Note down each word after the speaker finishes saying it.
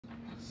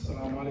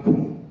Assalamu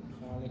alaikum.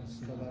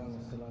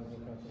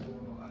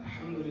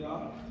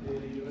 Alhamdulillah, the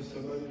University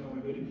of Birmingham,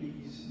 we're very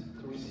pleased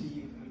to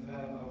receive and to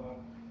have our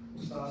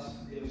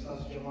Ustaad, the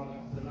Ustaad Jamal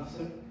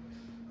Abdinasir.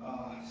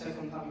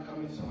 Second time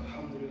coming, so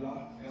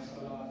Alhamdulillah, we ask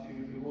Allah to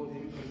reward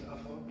him for his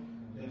effort.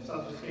 The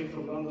Ustaad just came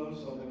from London,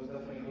 so there was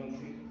definitely a long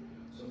trip.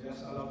 So we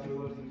ask Allah to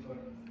reward him for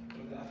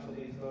the effort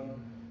that he's done,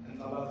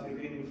 and Allah to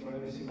repay him for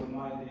every single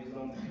mile that he's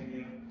done to come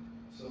here.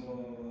 So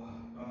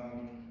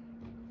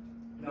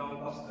now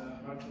I'll pass the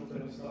microphone to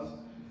the Ustaad.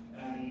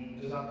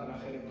 And Jazakallah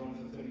khair everyone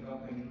for turning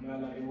up, and may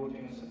Allah reward you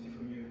and accept it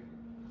from you.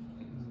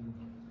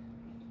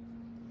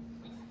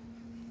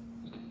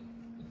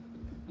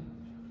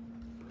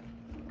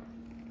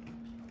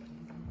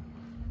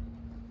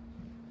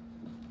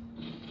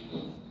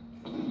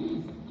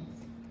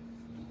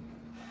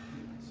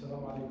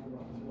 Assalamu alaikum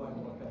wa rahmatullahi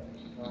wa barakatuh.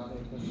 Wa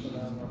alaikum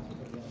assalam wa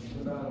rahmatullahi.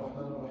 Bismillahir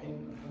rahmanir rahim.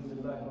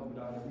 Alhamdulillahi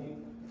rabbil alameen.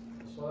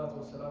 Wassalatu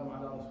wassalamu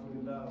ala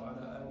rasulillah wa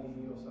ala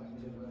alihi wa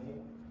sahbihi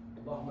ajma'in.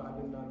 اللهم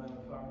علمنا ما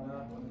ينفعنا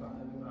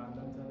وانفعنا بما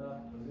علمتنا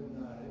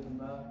وزدنا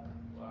علما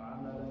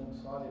وعملا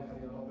صالحا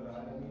يا رب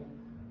العالمين.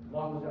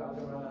 اللهم اجعل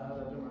جمعنا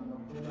هذا جمعا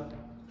مرحوما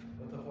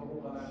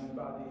وتفرقنا من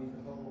بعده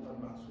تفرقا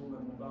معصوما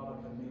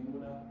مباركا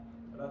ميمونا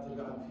ولا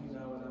تجعل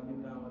فينا ولا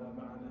منا ولا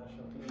معنا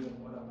شقيا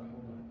ولا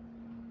محروما.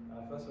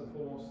 First and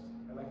foremost,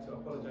 I'd like to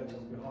apologize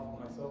on behalf of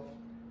myself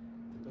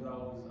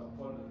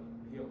because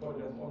he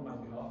apologized on my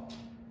behalf.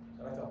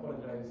 I'd like to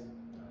apologize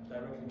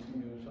directly to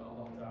you,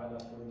 inshallah ta'ala,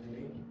 for the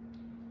delay.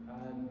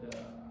 And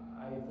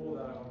I thought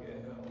that I would get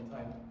here on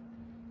time,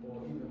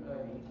 or even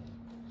early,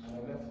 and I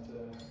left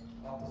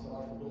after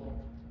Salat al-Dhuhr,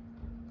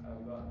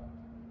 but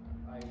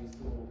I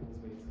still was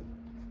late.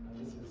 And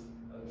this is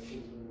the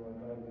case when we are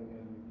driving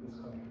in this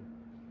country.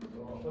 So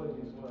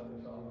apologies for that,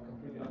 inshallah,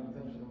 completely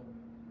unintentional,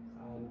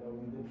 and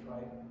we did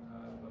try,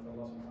 but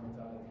Allah subhanahu wa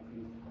ta'ala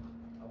decreed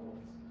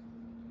otherwise.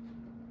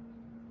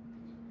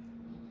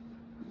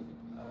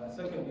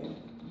 Secondly,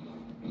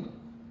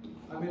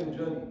 I made a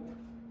journey.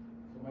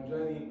 So my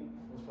journey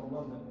was from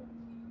London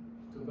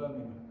to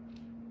Birmingham.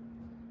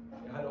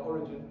 It had an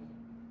origin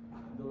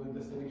and there was a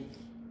destination.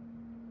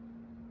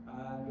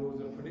 And there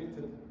was a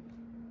predicted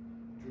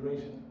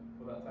duration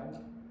for that time.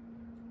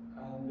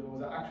 And there was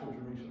an actual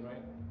duration,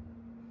 right?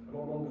 A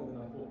lot longer than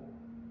I thought.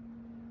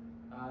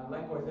 And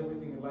likewise,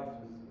 everything in life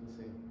is the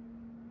same.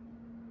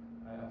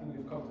 I think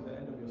you've come to the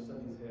end of your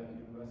studies here at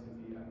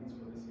university, at least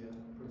for this year.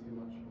 Pretty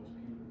much most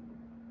people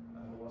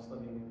who are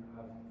studying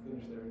have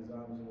finished their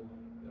exams or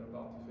they're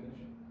about to finish.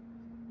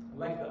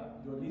 Like that,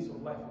 your lease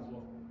of life as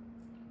well.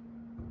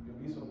 Your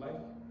lease of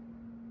life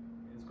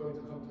is going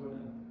to come to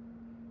an end.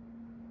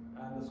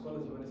 And the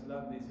scholars of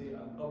Islam, they say,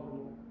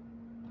 Al-Qabru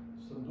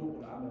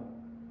Sunduq al-Amal.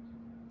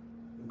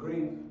 The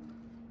grave,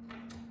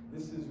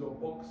 this is your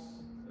box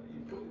that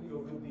you put in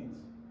your good deeds.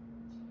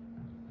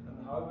 And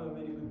however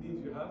many good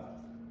deeds you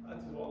have,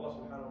 that is what Allah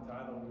subhanahu wa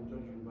ta'ala will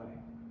judge you by.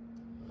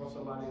 The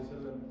Prophet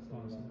ﷺ,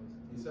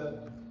 he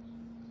said,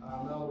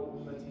 أعمار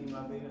أمتي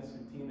ما بين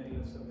 60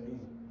 إلى 70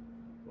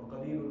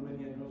 وقليل من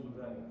يجوز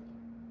ذلك.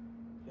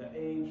 The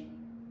age,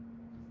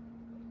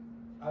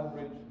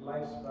 average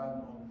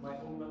lifespan of my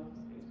ummah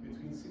is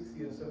between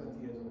 60 and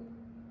 70 years old.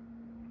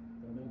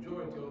 The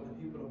majority of the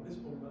people of this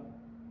ummah,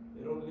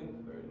 they don't live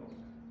very long,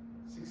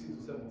 60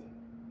 to 70.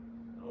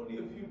 And only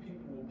a few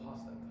people will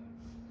pass that time.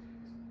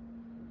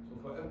 So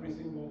for every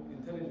single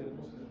intelligent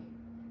Muslim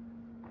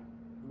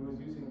who is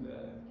using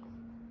their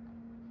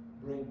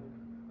brain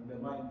and their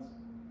minds,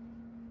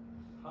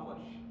 how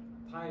much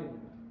time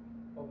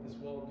of this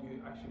world do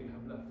you actually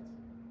have left?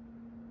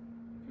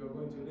 If you're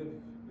going to live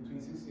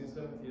between 60 and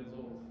 70 years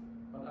old,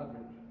 on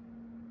average,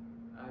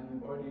 and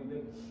you've already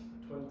lived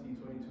 20,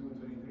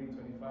 22, 23,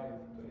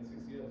 25,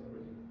 26 years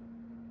already,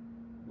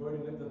 you've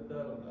already lived a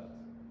third of that.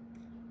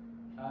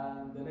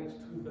 And the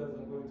next 2/3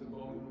 are going to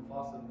go even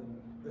faster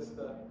than this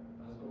third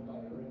that has gone by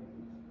already.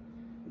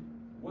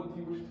 What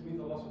do you wish to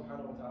meet Allah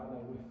subhanahu wa ta'ala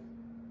with?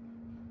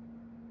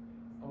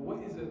 And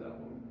what is it that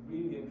will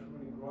really and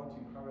truly grant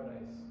you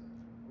paradise,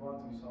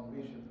 grant you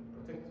salvation,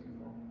 protect you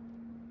from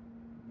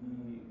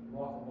the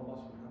wrath of Allah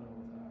subhanahu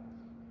wa ta'ala?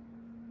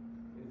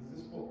 It is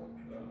this book,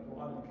 the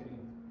Quran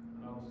al-Kareem,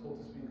 and I was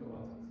told to speak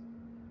about it.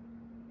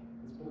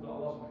 This book that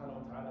Allah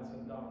subhanahu wa ta'ala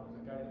sent down as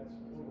a guidance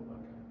for all of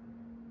mankind.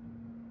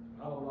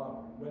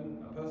 SubhanAllah,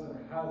 when a person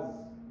has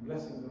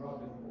blessings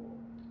around him, or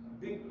a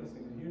big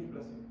blessing, a huge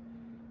blessing,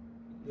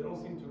 they don't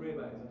seem to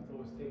realize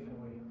until it's taken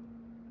away.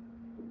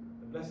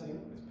 The blessing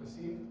is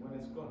perceived when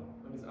it's gone,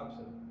 when it's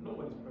absent, not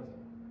when it's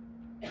present.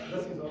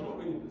 Blessings are not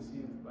really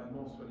perceived by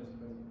most when it's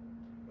present.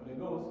 When it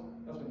goes,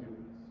 that's when you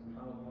realize,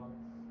 SubhanAllah,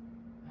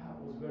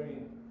 that was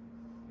very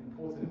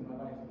important in my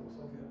life. It was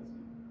something that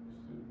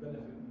used to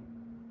benefit me.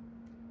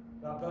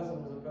 That person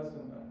was a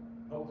person that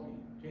helped me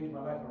change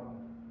my life around.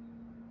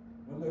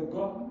 When they're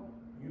gone,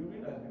 you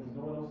realize because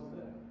no one else is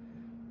there.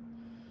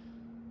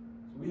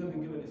 So we have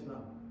been given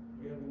Islam,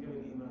 we have been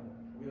given Iman,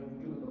 we have been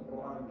given the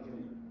Quran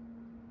al-Kareem.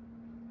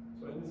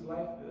 So in this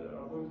life, there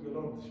are going to be a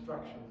lot of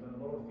distractions and a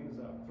lot of things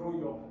that throw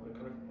you off the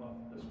correct path,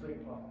 the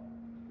straight path.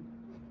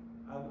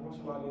 And the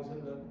Prophet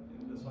ﷺ,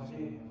 in the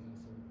Sahih,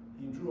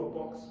 he drew a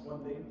box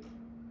one day,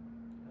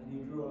 and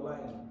he drew a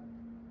line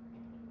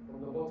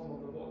from the bottom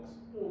of the box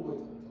all the way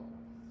to the top.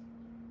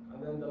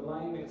 And then the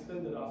line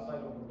extended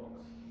outside of the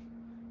box.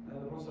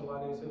 And the Prophet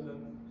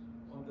ﷺ,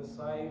 on the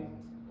side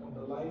of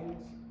the lines,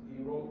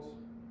 he wrote,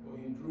 or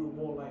he drew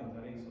more lines,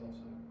 alayhi salatu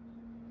wasalam.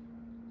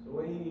 So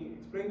when he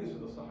explained this to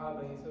the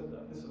Sahaba, he said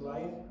that this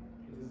line,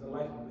 it is the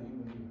life of the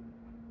human being.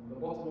 From the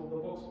bottom of the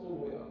box all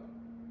the way up.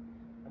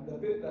 And the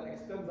bit that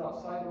extends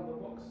outside of the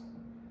box,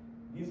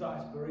 these are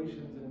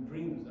aspirations and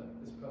dreams that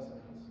this person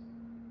has.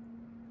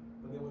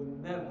 But they will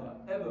never,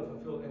 ever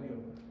fulfill any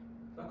of them.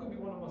 That could be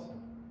one of us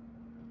now.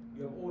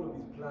 You have all of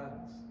these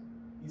plans.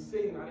 He's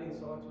saying, alayhi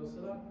salatu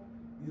wasalam,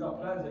 these are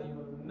plans that you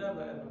will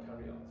never, ever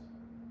carry out.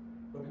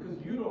 But because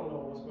you don't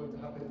know what's going to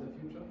happen in the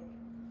future,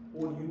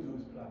 all you do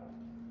is plan.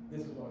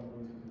 This is what I'm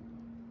going to do.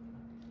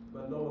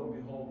 But lo and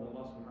behold,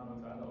 Allah subhanahu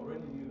wa ta'ala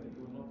already knew that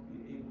you will not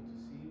be able to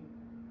see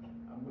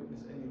and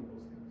witness any of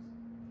those things.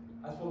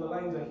 As for the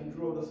lines that he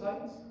drew on the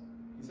sides,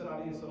 he said,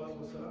 alayhi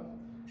salatu wasalam,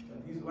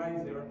 that these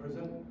lines, they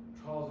represent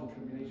trials and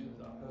tribulations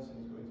that a person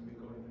is going to be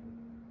going through.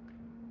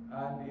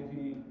 And if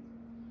he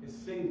is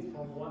saved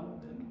from one,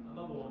 then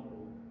another one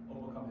will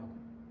overcome him.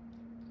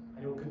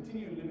 And he will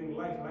continue living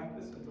life like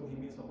this until he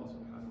meets Allah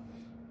subhanahu wa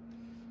ta'ala.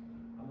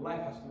 And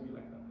life has to be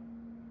like that.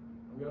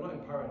 And we are not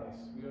in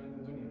paradise, we are in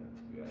the dunya.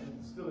 We are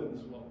still in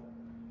this world.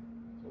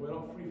 So we are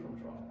not free from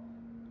trial.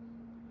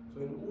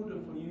 So in order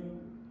for you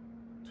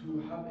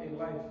to have a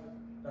life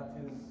that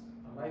is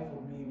a life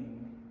of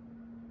meaning,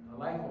 a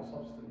life of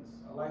substance,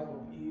 a life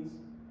of ease,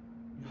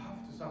 you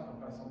have to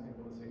sacrifice something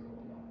for the sake of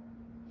Allah.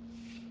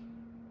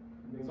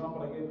 In the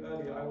example I gave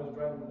earlier, I was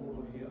driving all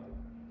the way here.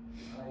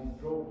 I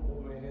drove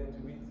all the way here to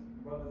meet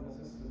brothers and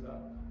sisters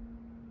that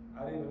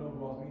I didn't even know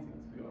who I was meeting,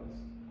 to be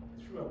honest.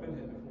 It's true I've been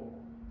here before,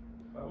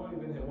 but I've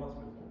only been here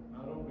once before.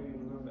 I don't really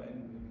remember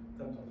anything in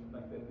terms of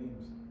like their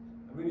names.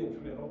 And really and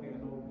truly, I don't think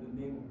I know the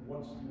name of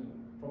one student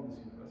from this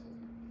university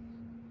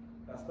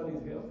that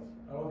studies here.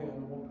 I don't think I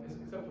know one,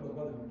 except for the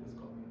brother who just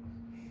got me.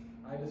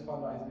 I just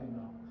found out his name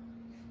now.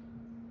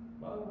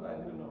 But other than that, I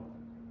didn't know.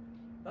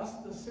 That's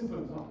the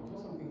simple example. It's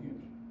not something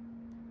huge.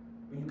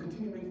 When you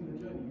continue making the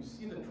journey, you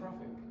see the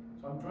traffic.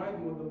 So I'm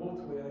driving on the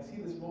motorway and I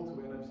see this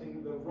motorway and I'm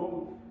saying the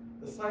road,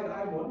 the side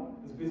I'm on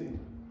is busy.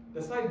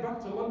 The side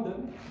back to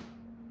London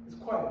is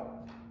quiet.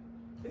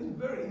 It's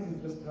very easy to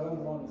just turn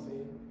around and say,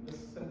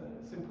 just send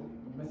a simple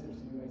message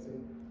to you and say,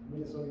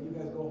 so you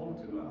guys go home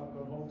too, and I've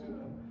gone home too,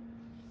 and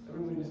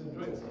everybody just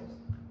enjoy themselves.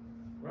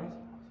 Right?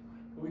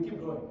 But we keep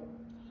going.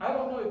 I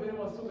don't know if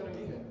anyone's still going to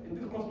be here. It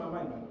didn't cross my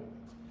mind, by the way.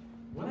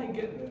 When I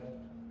get there,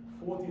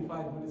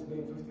 45 minutes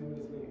late, 15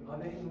 minutes late, are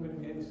there even going to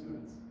be any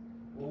students?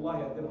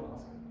 Wallahi, I didn't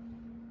ask him.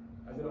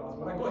 I didn't ask.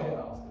 When I got here,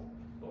 I asked him.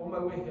 But on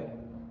my way here, I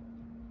didn't know.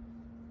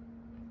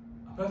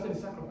 A person is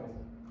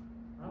sacrificing.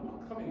 I'm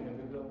not coming here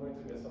because I'm going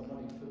to get some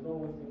money, so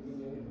no one's going to give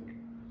me anything.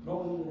 No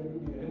one's going to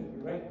give me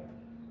anything, right?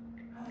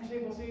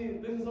 Shaykh will say,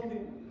 this is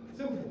something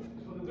simple.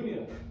 It's for the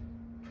dunya.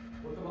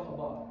 What about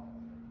Allah?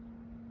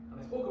 And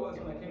I spoke about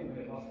this when I came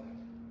here last time.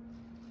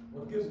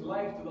 What gives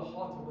life to the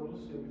heart of the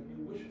Muslim, if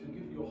you wish to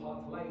give your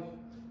heart life,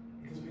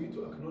 it is for you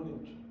to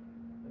acknowledge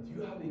that you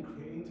have a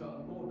creator,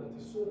 a Lord that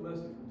is so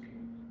merciful to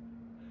you.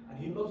 And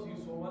He loves you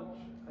so much,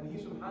 and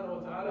He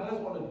subhanahu wa ta'ala has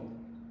honored you.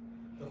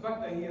 The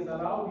fact that He has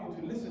allowed you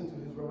to listen to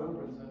His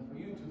remembrance and for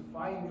you to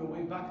find your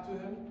way back to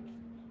Him,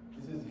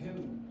 this is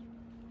Him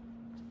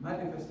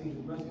manifesting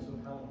His mercy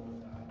subhanahu wa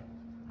ta'ala.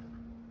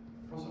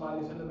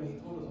 Prophet ﷺ, he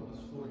told us of the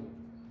story.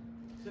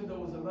 He said there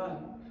was a man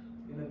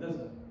in a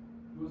desert.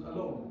 He was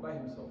alone by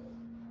himself.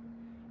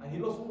 And he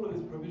lost all of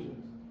his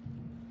provisions.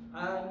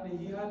 And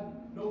he had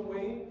no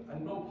way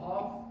and no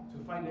path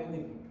to find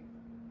anything.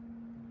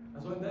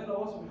 And so in the end,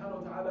 Allah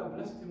subhanahu wa ta'ala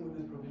blessed him with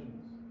his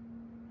provisions.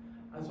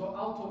 And so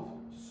out of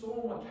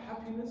so much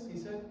happiness, he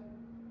said,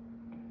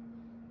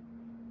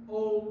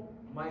 "Oh,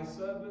 my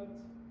servant,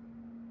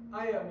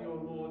 I am your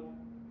Lord,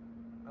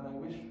 and I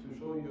wish to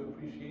show you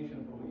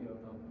appreciation for what you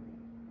have done for me."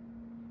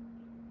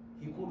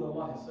 He called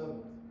Allah his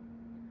servant.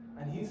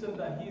 And he said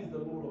that he is the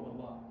Lord of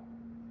Allah.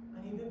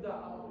 And he did that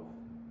out of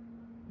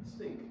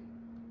mistake.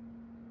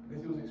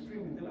 Because he was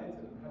extremely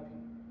delighted and happy.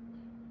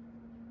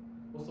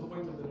 What's the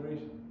point of the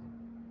narration?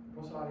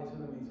 Prophet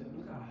ﷺ, he said,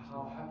 look at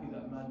how happy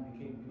that man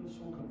became. He was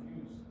so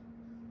confused.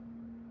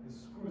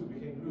 His screws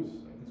became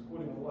loose, like he's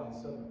calling Allah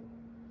his servant.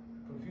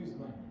 Confused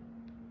man.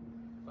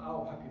 But out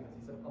of happiness,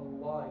 he said,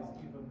 Allah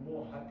is even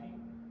more happy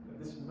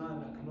that this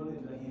man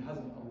acknowledged that he has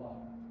an Allah.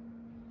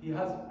 He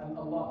has an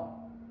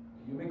Allah.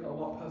 You make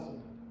Allah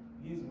personal.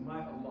 He is my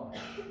Allah.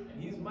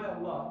 And He is my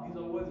Allah. These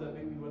are words that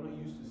maybe we're not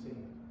used to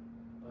saying.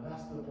 But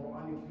that's the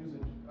Quranic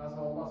usage. That's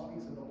how Allah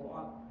speaks in the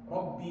Quran.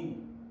 Rabbi.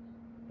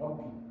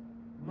 Rabbi.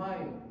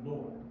 My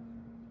Lord.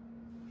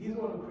 He's the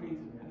one who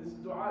created me. And this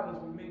dua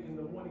that we make in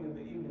the morning and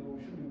the evening, or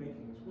we should be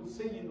making, it's called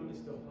Sayyidul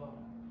Istighfar.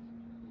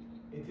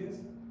 It is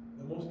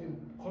the most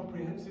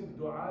comprehensive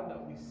dua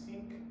that we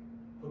seek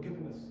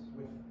forgiveness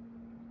with.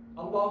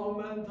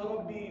 Allahumma anta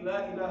rabbi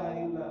la ilaha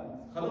illa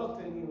ant.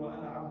 خلقتني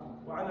وأنا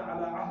عبدك وأنا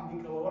على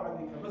عهدك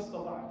ووعدك ما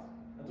استطعت.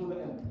 Until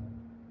the end.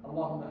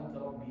 Allahumma anta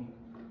rabbi.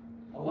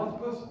 Allah is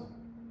personal.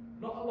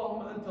 Not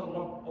Allahumma anta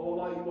Rabb. Oh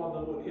Allah, you are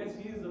the Lord. Yes,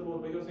 He is the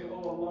Lord, but you're saying,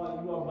 oh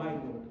Allah, you are my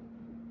Lord.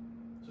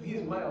 So He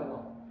is my Allah.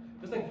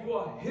 Just like you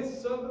are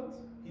His servant,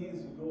 He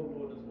is your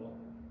Lord as well.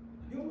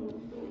 You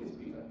don't really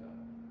speak like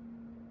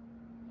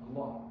that.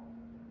 Allah,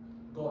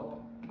 God,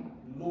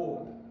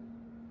 Lord.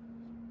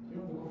 You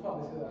know the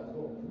Kuffar, they say that as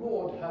well.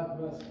 Lord, have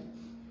mercy.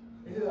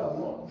 They say that a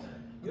lot.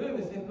 You don't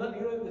even say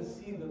nothing. You don't even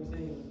see them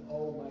saying,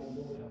 oh my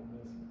Lord, have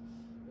mercy.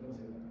 They don't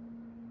say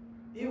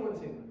that. Even when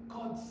they say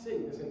God's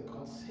sake, they say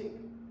God's sake.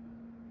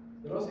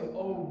 They don't say,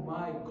 oh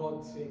my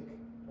God's sake,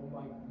 or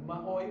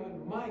or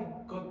even my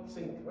God's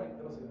sake, right?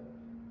 They don't say that.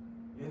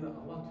 You know,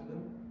 Allah to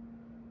them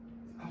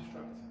is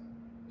abstract.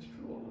 It's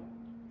true, Allah.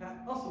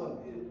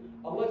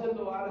 Allah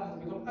Jalla wa Ala has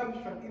become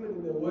abstract even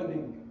in their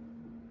wording.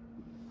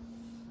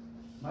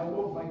 My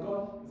Lord, my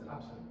God is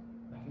absent.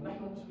 Like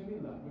نحن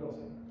مسلمين, we don't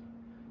say.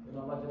 And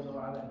Allah Jalla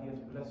wa Ala, He has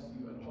blessed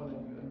you and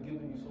honored you and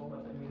given you so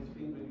much, and He has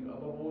favored you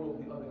above all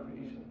of the other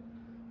creation.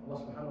 Allah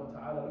subhanahu wa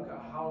ta'ala, look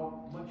at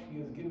how much He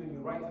has given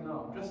you right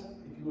now. Just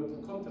if you were to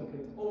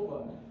contemplate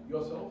over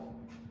yourself,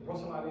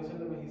 Rasul alayhi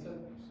salam, he said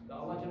that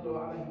Allah Jalla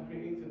wa Ala, He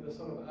created the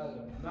son of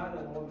Adam, man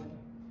and woman,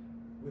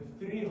 with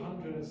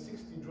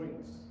 360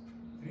 joints.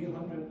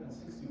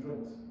 360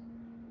 joints.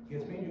 He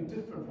has made you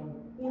different from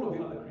all of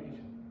the other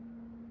creation.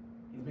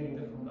 He's made you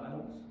different from the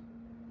animals.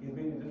 He's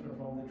made you different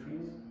from the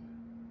trees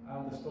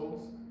and the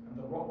stones and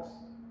the rocks.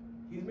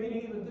 He's made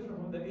you even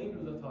different from the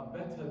angels that are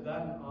better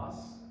than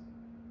us,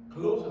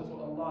 closer to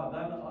Allah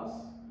than us.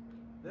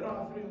 They don't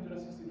have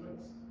 360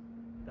 joints.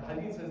 The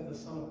hadith says the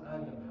son of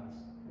Adam has.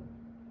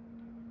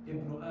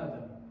 Ibn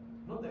Adam,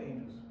 not the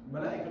angels.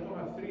 Malaika don't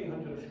have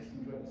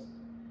 360 joints.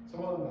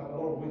 Some of them have a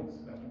lot of wings,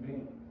 like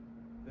Ibrahim.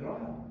 They don't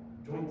have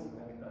joints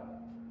like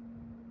that.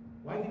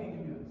 Why did He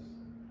give you this?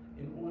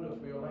 In order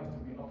for your life to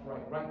be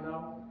upright. Right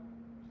now,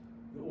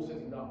 you're all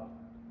sitting down.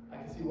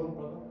 I can see one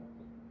brother.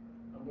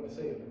 I'm going to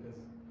say it because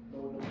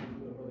no one knows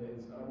who the brother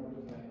is. I'm not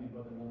looking at any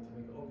brother now to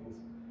make it obvious.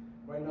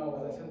 Right now,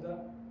 as I said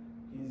that,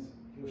 he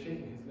was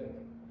shaking his leg.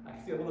 I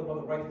can see another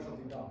brother writing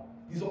something down.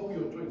 These are all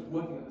your joints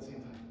working at the same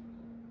time.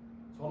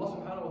 So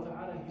Allah subhanahu wa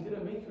ta'ala, He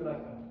didn't make you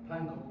like a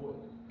plank of wood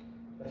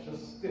that's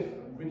just stiff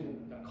and rigid,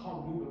 that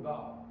can't move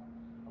about.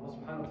 Allah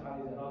subhanahu wa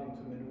ta'ala is allowing you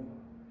to maneuver.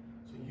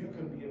 So you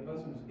can be a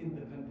person who's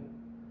independent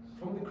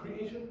from the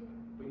creation,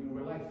 but you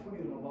rely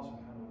fully on Allah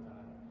subhanahu wa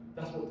ta'ala.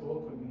 That's what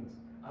tawakkul means.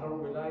 I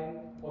don't rely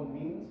on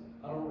means,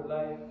 I don't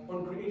rely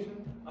on creation,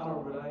 I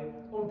don't rely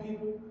on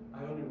people,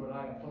 I only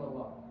rely upon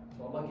Allah.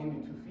 So Allah gave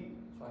me 2 feet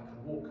so I can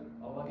walk.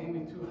 Allah gave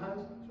me 2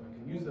 hands so I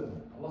can use them.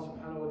 Allah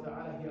subhanahu wa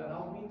ta'ala, He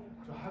allowed me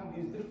to have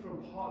these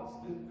different parts,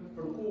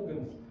 different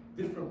organs,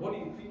 different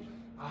body features.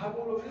 I have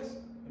all of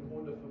this in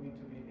order for me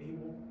to be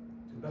able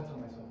to better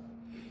myself.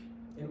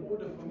 In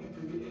order for me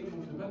to be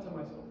able to better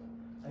myself.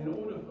 And in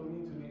order for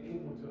me to be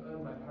able to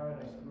earn my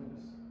paradise through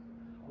this.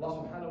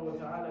 Allah subhanahu wa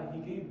ta'ala,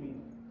 He gave me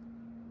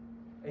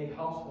a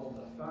household,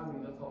 a family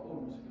that are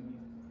all Muslims.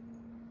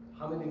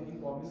 How many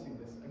people are missing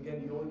this?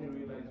 Again, you only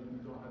realize when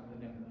you don't have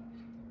the ni'mah.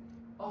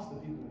 Ask the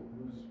people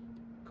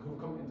who've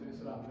come into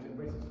Islam, who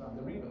embrace Islam,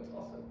 the reverts,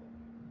 ask them.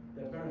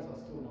 Their parents are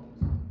still not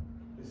Muslim.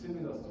 Their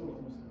siblings are still not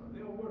Muslim.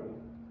 They are worried.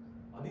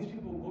 Are these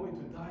people going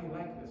to die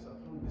like this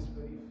upon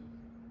disbelief?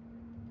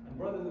 And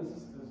brothers and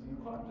sisters, you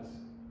can't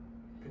just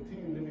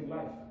continue living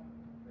life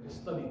and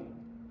just studying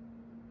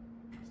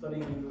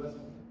in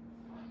university,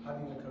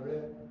 having a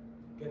career,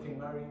 getting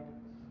married,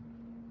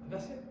 and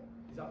that's it.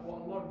 Is that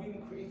what Allah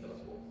really created us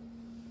for?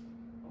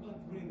 Allah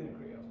really didn't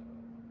create us for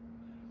that.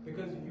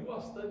 Because you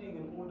are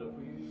studying in order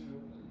for you to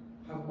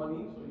have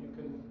money so you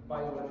can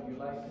buy whatever you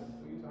like and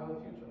for you to have a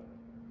future.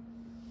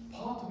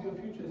 Part of your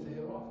future is the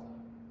hereafter.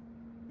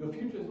 Your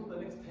future is not the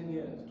next 10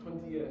 years,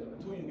 20 years,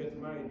 until you get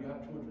married, you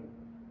have children.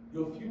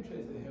 Your future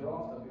is the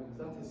hereafter because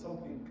that is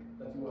something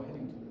that you are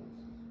heading towards.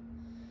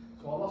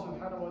 So Allah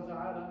subhanahu wa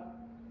ta'ala,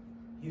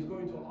 He's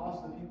going to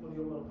ask the people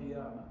Yawm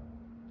al-Qiyamah,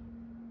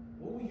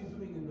 what were you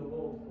doing in the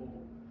world for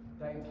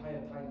that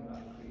entire time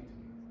that I created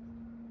you?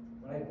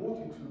 When I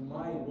brought you to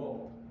my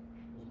world,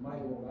 it was my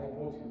world, I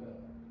brought you there.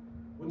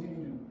 What did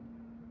you do?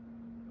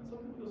 And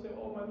some people will say,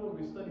 oh my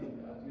Lord, we studied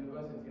at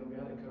university and we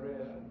had a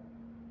career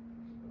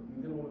and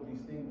we did all of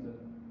these things and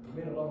we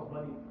made a lot of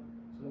money.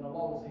 So then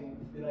Allah will say,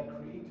 did I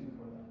create you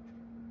for that?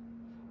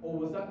 Or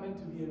was that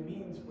meant to be a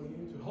means for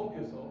you to help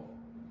yourself,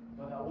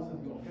 but that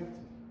wasn't the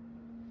objective?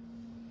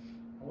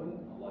 And when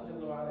Allah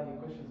Jalla wa Ala, He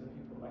questions the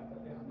people like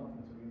that, they have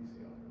nothing to really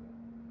say after that.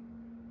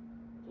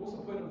 So what's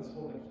the point of this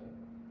whole lecture?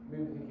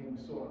 Maybe thinking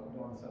we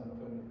don't understand the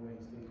point of where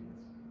He's taking this.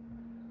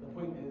 The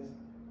point is,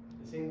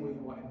 the same way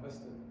you are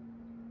invested,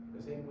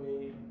 the same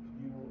way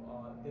you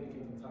are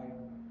dedicating time,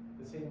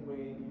 the same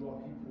way you are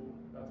people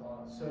that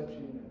are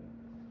searching and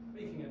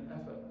making an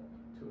effort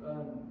to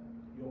earn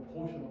your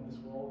portion of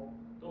this world,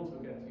 don't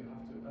forget you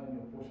have to earn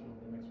your portion of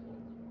the next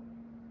world as well.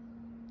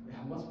 There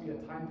must be a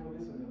time for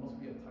this and there must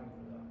be a time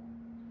for that.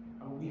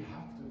 And we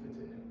have to fit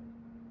it in.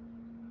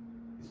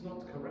 It's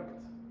not correct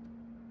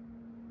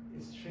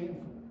It's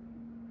shameful.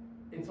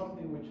 It's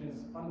something which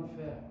is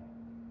unfair.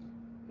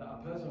 That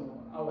a person of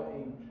our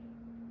age,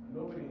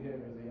 nobody here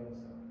is a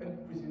youngster.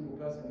 Every single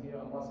person here,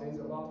 Allah says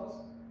about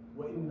us,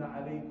 وَإِنَّ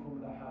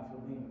عَلَيْكُمْ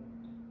لَحَافِظِينَ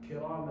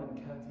كِرَامًا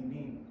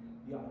كَاتِبِينَ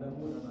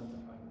يَعْلَمُونَ مَا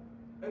تَفْعَلُونَ.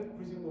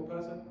 Every single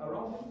person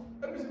around them,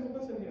 every single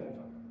person here in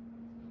fact,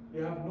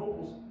 they have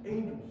nobles,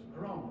 angels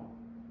around them,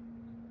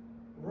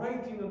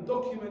 writing and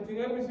documenting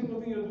every single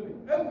thing you're doing,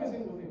 every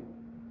single thing.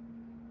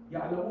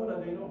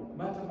 يَعْلَمُونَ, they know,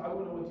 مَا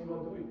تَفْعَلُونَ, what you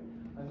are doing.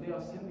 And they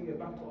are sending it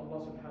back to Allah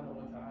subhanahu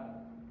wa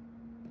ta'ala.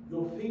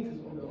 Your fate is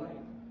on the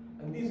line.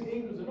 And these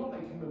angels are not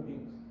like human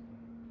beings.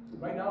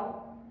 Right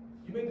now,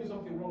 you may do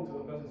something wrong to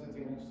the person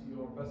sitting next to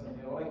you or person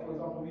here. Or like for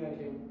example, me, I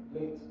came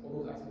late, or it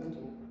was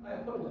accidental. I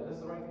apologize,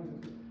 that's the right thing to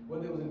do.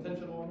 Whether it was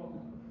intentional or not.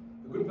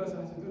 The good person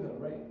has to do that,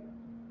 right?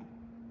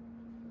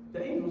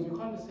 The angels, you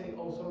can't just say,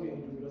 oh sorry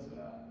angel, just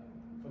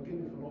forgive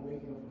me for not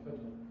waking up for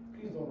Fajr.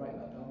 Please don't write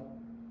that down.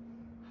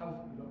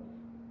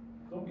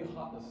 Don't be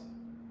heartless.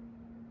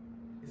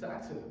 It's an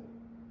accident.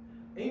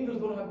 Angels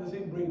don't have the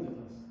same brains as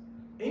us.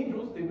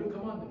 Angels, they've been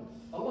commanded.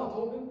 Allah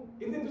told them,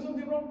 if they do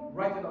something wrong,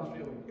 write it down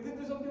straight away. If they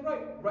do something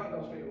right, write it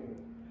down straight away.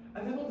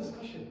 And there's no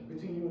discussion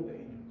between you and the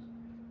angels.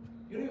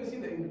 You don't even see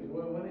the angels.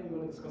 When are you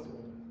going to discuss it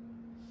with them?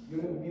 You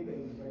don't even meet the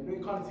angels, right?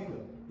 You can't see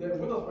them. They're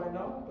with us right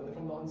now, but they're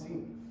from the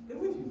unseen. They're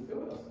with you. They're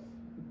with us.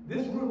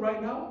 This room right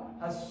now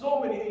has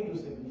so many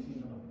angels in it, you see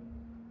none of them.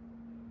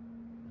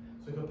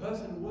 So if a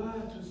person were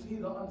to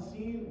see the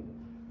unseen,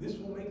 this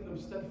will make them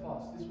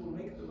steadfast. This will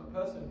make them a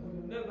person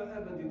who never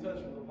ever deters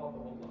from the path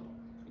of Allah.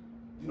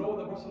 You know what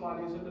the Prophet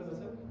ﷺ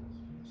said?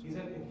 He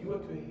said, if you were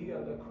to hear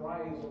the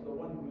cries of the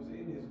one who is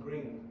in his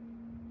grave,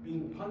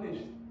 being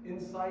punished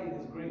inside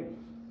his grave,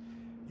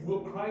 you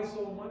will cry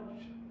so much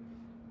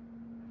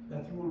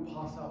that you will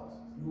pass out.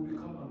 You will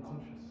become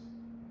unconscious.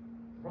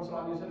 The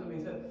Prophet ﷺ,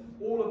 he said,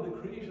 all of the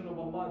creation of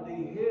Allah,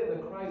 they hear the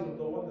cries of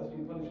the one that's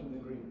being punished in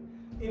the grave.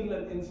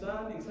 إِلَّا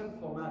الْإِنسان,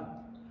 except for man.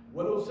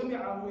 وَلَوْ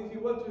سَمِعَهُ, if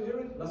you were to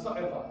hear it,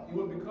 لَصَعِقَ, you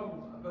will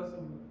become a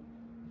person who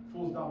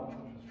falls down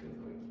unconscious straight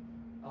away,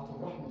 out of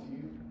rahmah to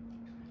you.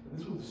 And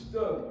this will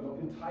disturb your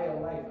entire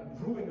life and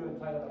ruin your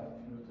entire life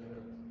if you were to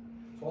hear it.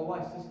 So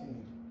Allah is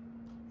testing you.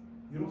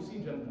 You don't see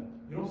Jannah,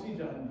 you don't see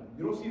Jahannam,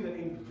 you don't see the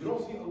angels, you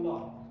don't see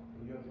Allah.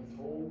 But you have been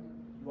told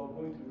you are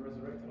going to be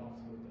resurrected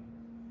after your death.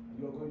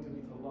 You are going to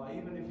meet Allah.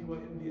 Even if you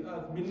were in the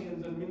earth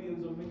millions and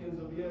millions of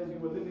millions of years,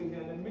 you were living here,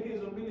 and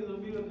millions of millions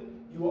of millions,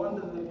 you were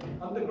under the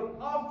underground.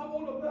 After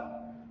all of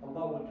that,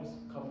 Allah will just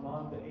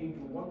command the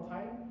angel one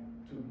time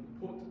to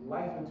put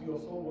life into your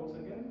soul once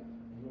again,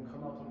 and you will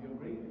come out of your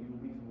grave and you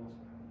will meet Allah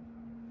subhanahu wa ta'ala.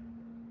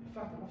 In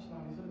fact, the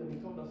Prophet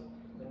he told us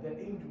that the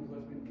angel who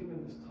has been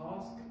given this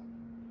task,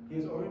 he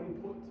has already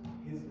put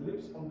his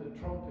lips on the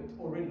trumpet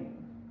already.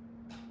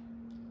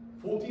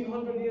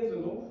 1400 years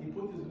ago, he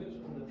put his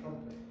lips on the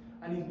trumpet.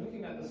 And he's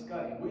looking at the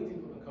sky, waiting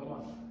for the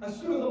command. As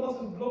soon as Allah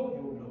says blow, he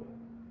will blow.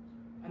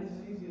 And it's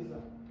as easy as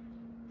that.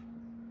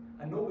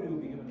 And nobody will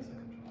be given a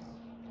second chance.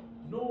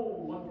 No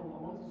one from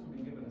amongst us will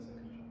be given a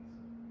second chance.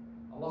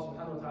 Allah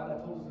subhanahu wa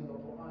ta'ala tells us in the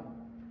Quran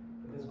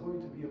that there's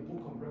going to be a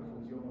book of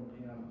records, Yawm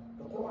al-Qiyamah.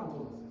 The Quran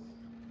tells us this.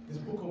 This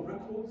book of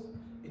records,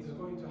 it is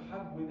going to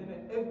have within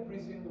it every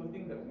single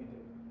thing that we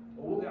did.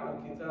 وَوُضِعَ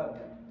الْكِتَابِ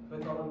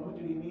فَتَرَى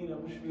الْمُجْرِمِينَ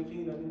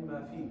مُشْفِقِينَ مِمَّا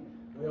فِيهِ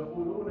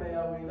وَيَقُولُونَ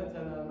يَا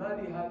وَيْلَتَنَا مَا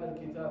لِهَذَا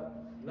الْكِتَابِ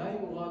لَا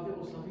يُغَادِرُ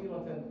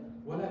صَغِيرَةً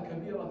وَلَا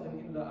كَبِيرَةً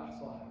إِلَّا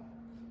أَحْصَاهَا.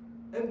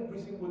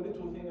 Every single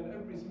little thing and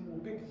every single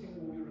big thing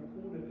will be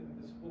recorded in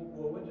this book.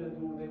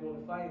 وَوَجَدُوا, they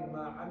will find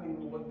مَا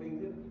عَمِلُوا, what they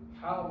did,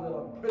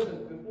 حاضرا,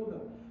 present before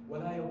them.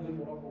 وَلَا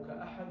يَظْلِمُ رَبُّكَ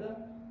أَحَدًا,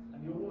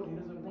 and your Lord, He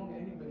doesn't wrong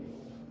anybody.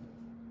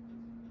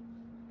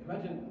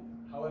 Imagine,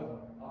 however,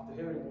 after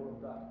hearing all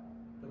of that,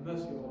 the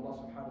mercy of Allah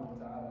subhanahu wa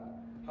ta'ala,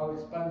 how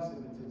expansive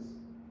it is.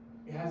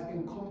 It has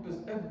encompassed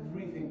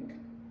everything.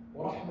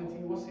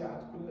 وَرَحْمَتِي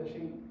وَسِعَتْ كُلَّ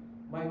شَيْءٍ.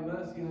 My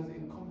mercy has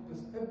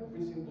encompassed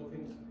every single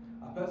thing.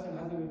 A person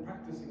hasn't been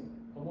practicing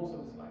for most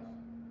of his life.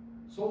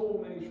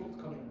 So many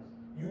shortcomings.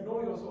 You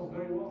know yourself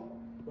very well.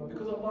 But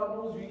because Allah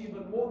knows you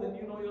even more than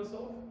you know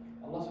yourself,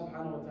 Allah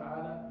subhanahu wa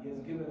ta'ala, He has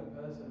given a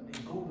person a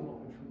golden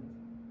opportunity.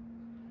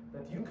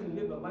 That you can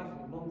live a life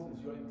of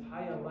nonsense your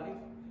entire life,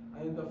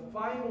 and in the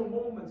final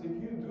moments, if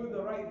you do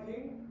the right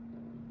thing,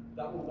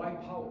 that will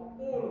wipe out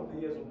all of the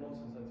years of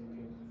nonsense that you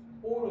came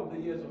with, all of the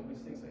years of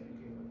mistakes that you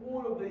came with,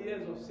 all of the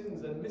years of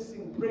sins and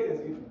missing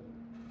prayers even,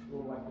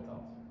 will wipe it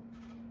out.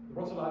 The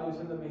Prophet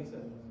ﷺ, he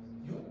said,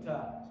 يُؤْتَى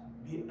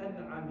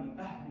بِأَنْعَمِ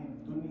أَهْلِ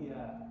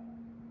الدُّنْيَا.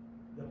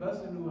 The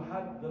person who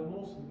had the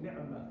most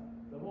ni'mah,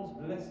 the most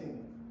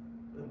blessing,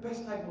 the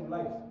best type of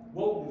life,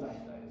 worldly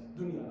life that is,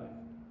 dunya life.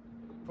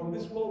 From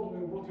this world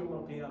we brought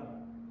Yawm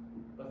al-Qiyamah.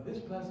 But this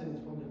person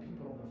is from the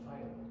people of the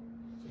fire.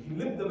 So he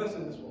lived the best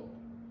in this world.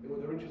 They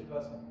were the richest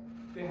person.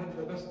 They had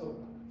the best of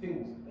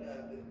things.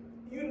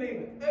 You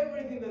name it.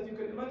 Everything that you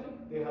can imagine,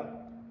 they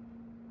had.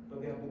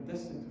 But they have been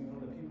destined to be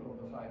from the people of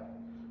the fire.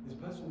 This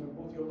person will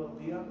brought Yawm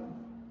al-Qiyamah,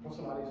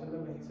 Prophet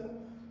ﷺ, he said,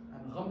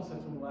 and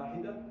غَمْسَةٌ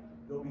وَاحِدَةٌ,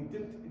 they'll be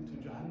dipped into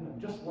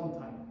Jahannam just one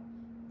time.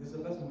 This is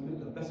the person who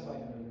lived the best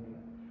life in the dunya.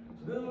 So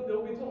So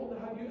they'll be told,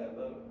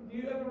 do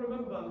you ever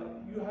remember like,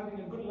 you having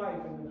a good life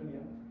in the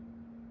dunya?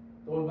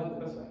 The one had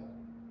the best life.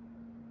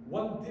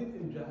 One dip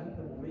in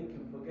Jahannam will make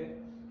him forget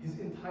his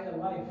entire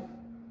life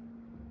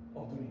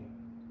of dunya.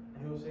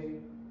 And he will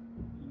say,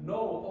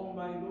 no, oh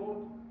my Lord,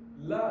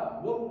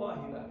 la,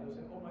 wallahi la. He will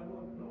say, oh my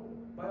Lord, no,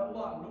 by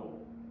Allah, no.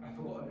 I've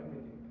forgotten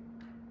everything.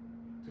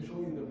 To show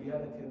you the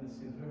reality and the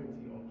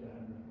severity of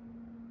Jahannam.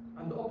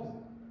 And the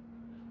opposite.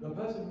 The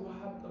person who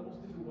had the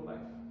most difficult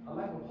life, a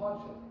life of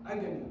hardship,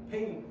 agony,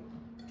 pain,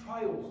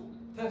 trials,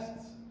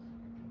 tests.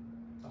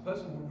 A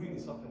person who really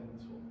suffered in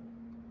this world.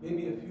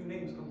 Maybe a few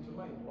names come to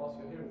mind whilst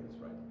you're hearing this,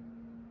 right?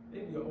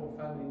 Maybe your own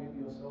family,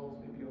 maybe yourselves,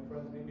 maybe your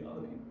friends, maybe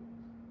other people.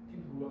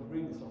 People who have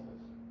really suffered.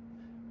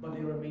 But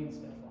they remain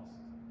steadfast.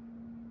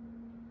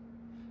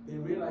 They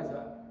realize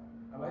that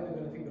I'm either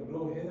going to take the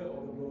blow here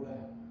or the blow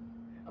there.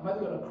 I'm either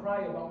going to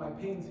cry about my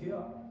pains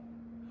here,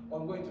 or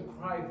I'm going to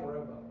cry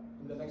forever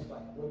in the next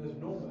life, where there's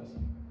no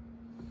mercy.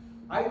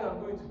 Either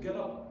I'm going to get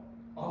up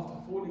after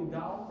falling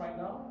down right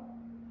now,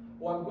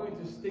 or I'm going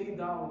to stay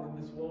down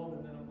in this world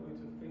and then I'm going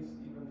to face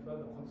even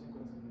further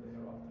consequences in the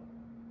hereafter.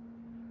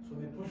 So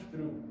they pushed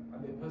through and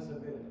they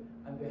persevered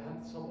and they had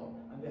sabr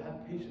and they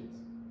had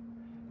patience.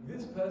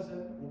 This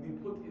person will be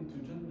put into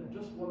Jannah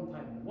just one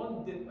time,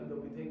 one dip, and they'll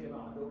be taken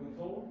out. They'll be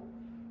told,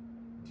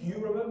 do you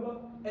remember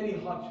any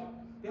hardship?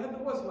 They had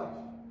the worst life.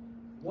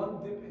 One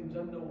dip in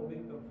Jannah will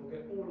make them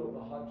forget all of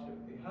the hardship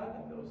they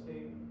had, and they'll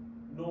say,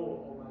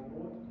 no, oh my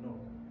Lord,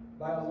 no.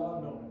 By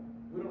Allah, no.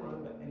 We don't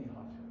remember any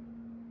hardship.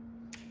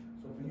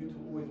 So for you to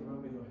always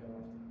remember your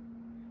hereafter,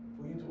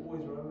 for you to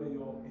always remember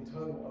your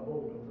eternal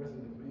abode of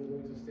residence, where you're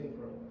going to stay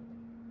forever.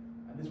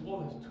 And this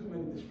world has too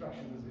many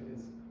distractions as it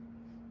is.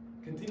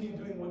 Continue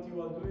doing what you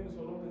are doing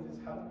so long as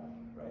it's halal,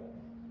 right?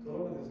 So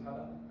long as it's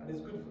halal, and it's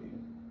good for you.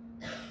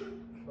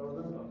 But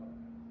remember,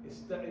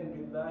 ista'in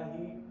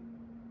billahi,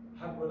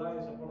 have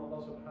reliance upon Allah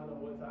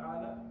subhanahu wa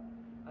ta'ala,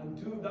 and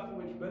do that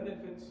which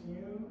benefits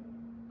you,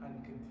 and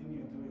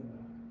continue doing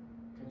that.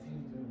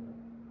 Continue doing that.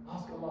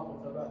 Ask Allah for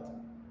thabat.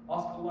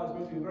 Ask Allah, it's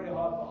going to be very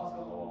hard, but ask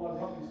Allah, Allah,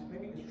 help me,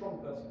 make me a strong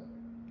person.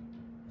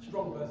 A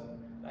strong person,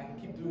 that I can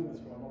keep doing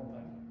this for a long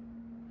time.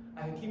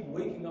 I can keep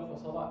waking up for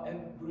salah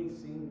every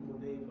single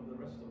day for the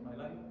rest of my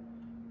life.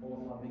 Oh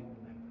Allah, make me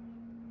like that.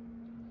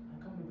 And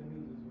come with the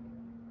need as well.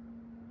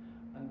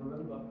 And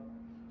remember,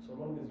 so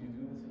long as you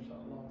do this,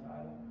 inshaAllah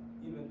ta'ala,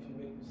 even if you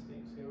make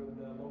mistakes here and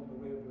there along the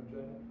way of your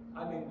journey.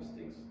 I make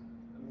mistakes.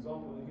 An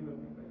example, the human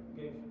being I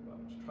gave,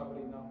 I'm just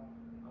traveling now.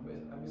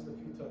 I missed a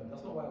few turns.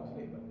 That's not why I was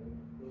late, by the way.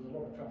 There was a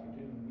lot of traffic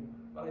genuinely.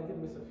 But I did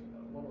miss a few,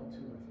 one or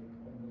two, I think,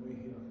 on the way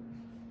here.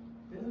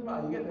 It doesn't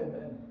matter, you get there in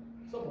the end.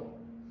 Someone.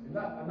 In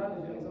that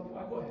analogy, example,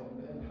 I got here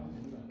in the end,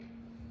 Alhamdulillah.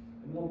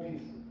 In one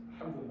piece.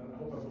 Alhamdulillah, and I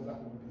hope I go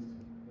back in one piece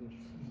too.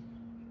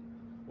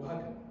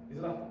 وهكذا. It's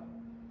like that.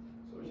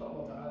 So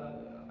inshallah ta'ala,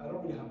 I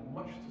don't really have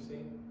much to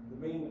say. The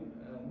main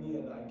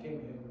niyyah that I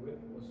came here with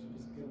was to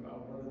just give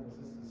our brothers and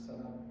sisters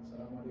salam.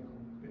 Assalamu alaikum.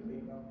 A bit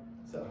late now.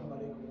 Assalamu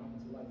alaikum wa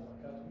rahmatullahi wa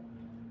barakatuh.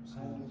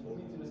 And for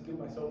me to just give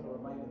myself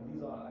a reminder, these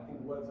are, I think,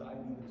 words that I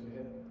needed to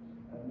hear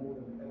more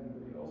than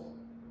everybody else.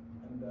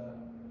 And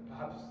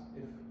perhaps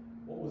if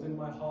what was in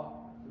my heart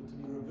were to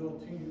be revealed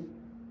to you,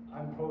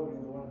 I'm probably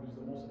the one who's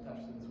the most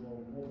attached to this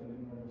world, more than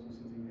anyone else who's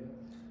sitting here.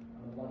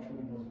 And Allah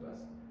truly knows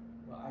best.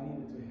 But I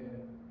needed to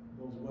hear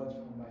those words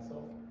from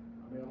myself.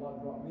 And may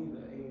Allah grant me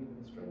the aid and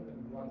the strength,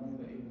 and grant you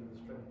the aid and the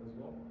strength as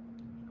well.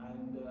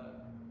 And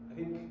I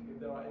think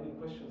if there are any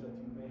questions that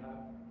you may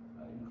have,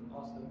 you can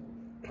ask them.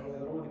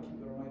 Otherwise, I don't want to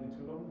keep the reminder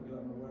too long, because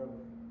I'm aware of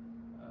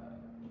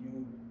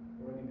you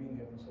already being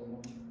here for so long.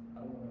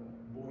 I don't want to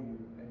bore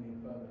you any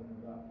further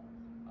than that.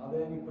 Are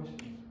there any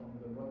questions from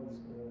the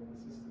brothers or the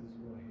sisters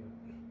who are here?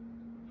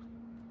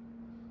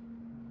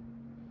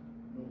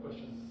 No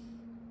questions?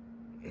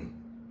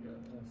 Yeah.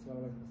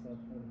 Assalamu alaikum,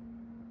 Ustaad.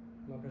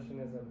 My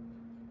question is,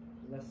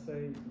 let's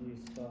say you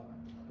start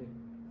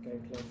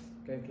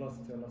getting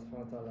closer to Allah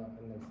subhanahu wa ta'ala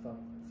and like start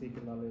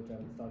seeking knowledge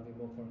and start doing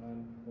more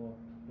Quran or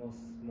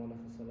more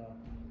nafil salah,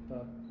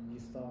 but you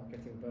start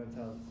getting burnt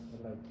out and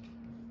like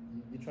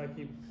you try to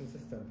keep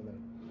consistent, but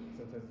like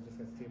sometimes it just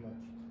gets too much.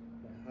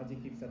 Like, how do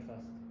you keep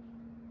steadfast?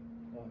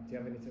 Or do you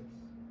have any tips?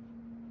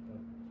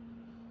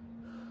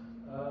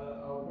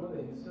 Our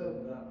brother, he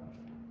said that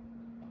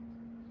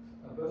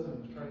a person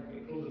is trying to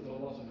get closer to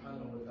Allah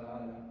subhanahu wa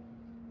ta'ala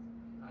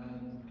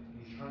and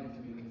he's trying to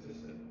be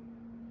consistent.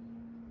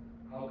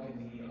 How can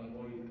he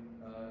avoid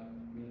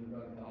being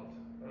burnt out?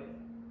 Right?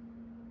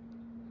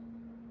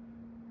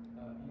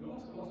 You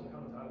ask Allah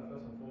subhanahu wa ta'ala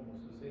first and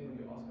foremost, the same way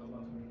you ask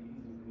Allah to make it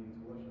easy for you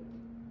to worship.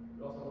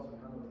 You ask Allah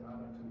subhanahu wa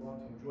ta'ala to grant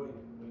you joy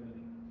within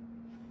it.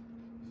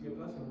 You see, a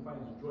person who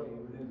finds joy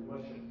within his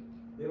worship,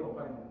 they don't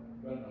find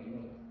burnout, you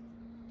know that.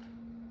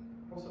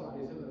 Prophet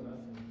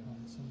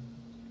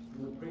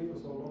will pray for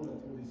so long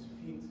until his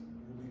feet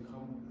will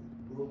become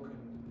broken,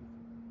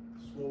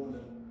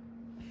 swollen.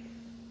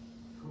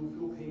 He will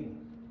feel pain.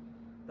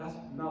 That's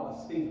now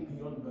a stage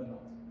beyond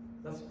burnout.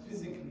 That's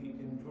physically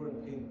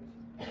enduring pain.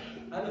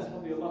 Anas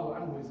radiallahu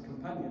anhu, his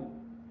companion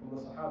from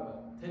the Sahaba,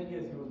 10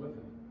 years he was with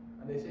him.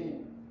 And they say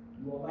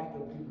you are like the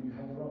people you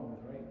hang around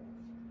with, right?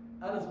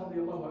 Anas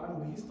radiallahu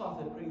anhu, he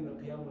started praying the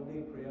Qiyam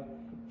al-Layl prayer.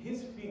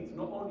 His feet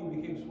not only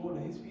became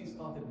swollen, his feet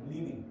started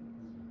bleeding.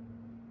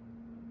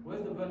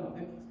 Where's the burnout?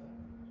 They lost that.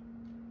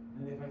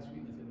 And they find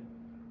sweetness in it.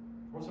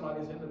 Prophet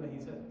ﷺ, he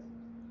said,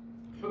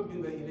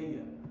 حُبِّبَ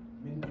إِلَيَّ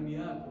مِن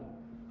دُنْيَاكُمْ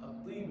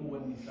الطِّيبُ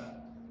وَالنِّسَاءُ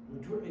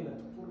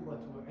وَجُعِلَتْ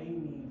قُرَّةُ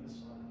عَيْنِي فِي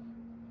الصَّلَاةِ.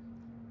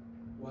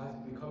 What has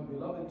become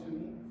beloved to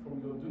me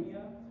from your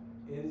dunya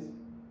is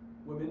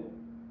women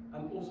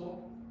and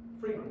also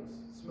fragrance,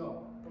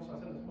 smell.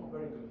 Prophet ﷺ smelled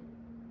very good.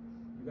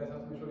 You guys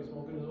have to make sure you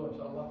smell good as well,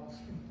 inshallah.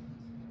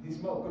 He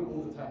smelled good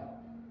all the time.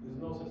 There's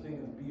no such thing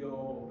as BO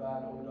or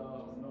bad odor,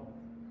 no.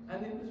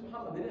 And then,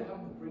 subhanAllah, they didn't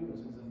have the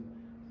fragrances and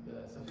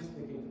the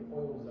sophisticated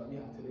oils that we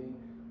have today,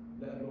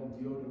 let alone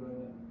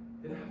deodorant.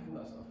 They didn't have all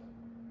that stuff.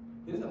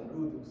 They just had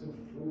oud, it was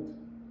simple oud.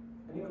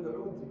 And even the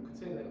oud, you could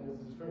say that it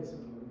was just very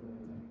simple oud at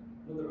the time.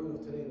 Not the oud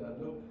of today that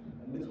look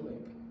a little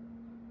like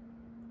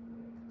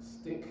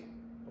stick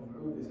of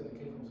oud, they said it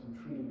came from some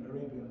tree in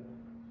Arabia.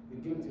 They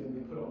give it to you and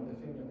they put it on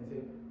their finger and they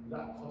say,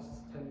 that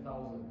costs $10,000.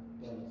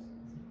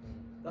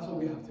 That's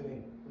what we have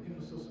today. But people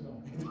still smell.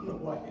 They don't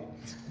know why.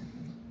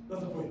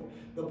 That's the point.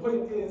 The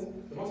point is,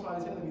 the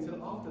Prophet ﷺ, he said,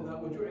 after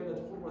that, وَجُعِلَتْ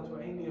قُرَّةُ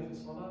عَيْنِي فِي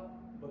الصَّلَاةِ,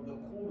 but the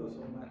coolness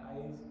of my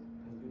eyes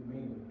has been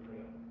made with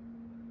prayer.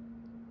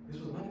 This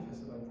was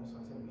manifested by the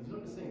Prophet ﷺ. He's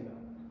not just saying that.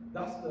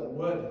 That's the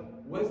word.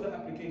 Where's the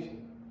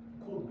application? He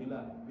called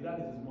Bilal. Bilal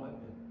is his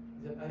mu'adhin.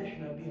 He said,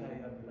 أَرِحْنَا بِهَا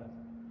يَا Bilal.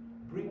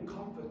 Bring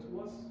comfort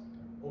to us,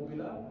 O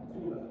Bilal.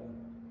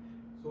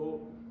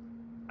 So,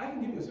 I can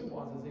give you a simple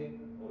answer and say,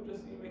 oh,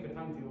 just you make a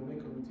timetable,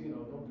 make a routine,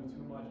 or don't do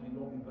too much and you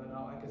don't be burnt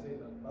out. I can say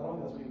that. I don't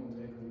think that's what you want to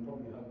say because you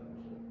probably have that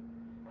before.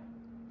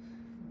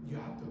 You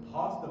have to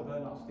pass the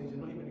burnout stage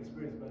and not even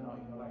experience burnout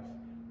in your life.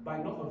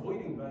 By not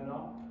avoiding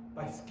burnout,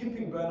 by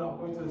skipping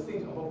burnout, going to the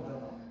stage above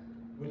burnout,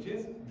 which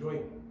is joy.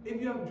 If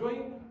you have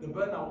joy, the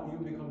burnout will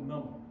become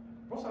numb.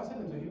 Prophet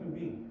said to a human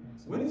being,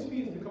 when his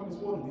feet is becoming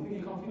swollen, do you think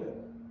he can't feel it?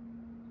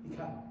 He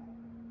can.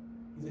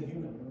 He's a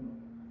human.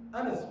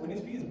 Anas, when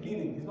his feet is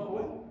bleeding, he's not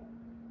aware.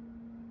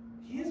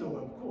 He is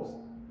aware, of course.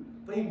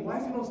 But why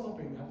is he not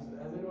stopping?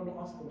 Has anyone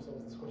asked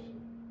themselves this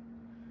question?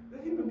 They're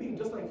a human being,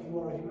 just like you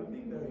are a human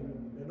being, they're a human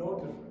being. They're no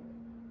different.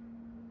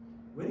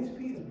 When his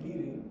feet is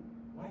bleeding,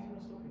 why is he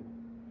not stopping?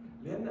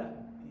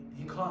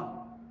 He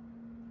can't.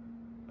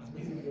 That's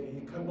basically,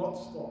 he cannot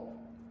stop.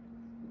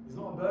 It's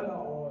not a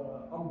burnout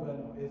or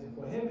unburnout.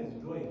 For him, it's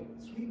joy,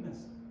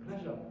 sweetness,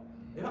 pleasure.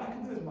 If I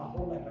can do this my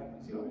whole life, like,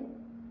 you see what I mean?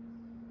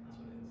 That's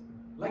what it is.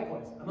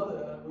 Likewise,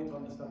 another way to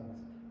understand this.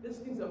 There's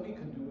things that we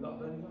can do without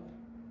burning up.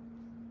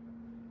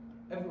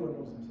 Everyone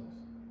knows themselves.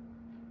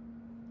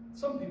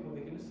 Some people,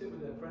 they can just sit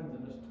with their friends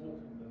and just talk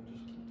with them,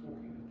 just keep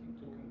talking and keep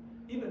talking.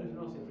 Even if you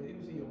don't say friends,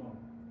 even see your mom.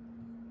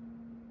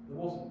 The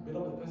most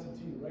beloved person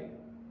to you, right?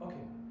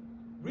 Okay.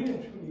 Really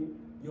and truly,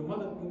 your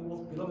mother being the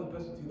most beloved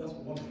person to you, that's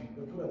one thing.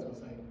 We'll put that to a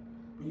side.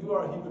 But you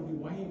are a human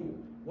being.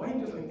 Why are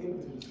you just like able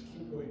to just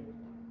keep going?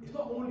 It's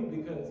not only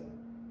because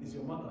it's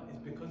your mother,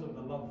 it's because of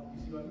the love.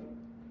 You see what I mean?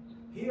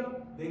 Here,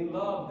 they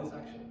love this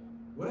action.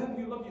 Whatever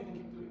you love, you can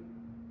keep doing.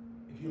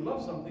 If you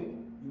love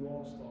something, you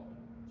won't stop.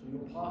 So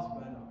you'll pass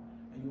burnout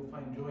and you'll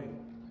find joy.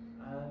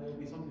 And it'll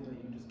be something that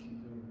you just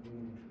keep doing,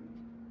 really and truly.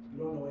 You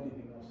don't know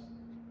anything else.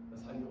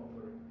 That's how you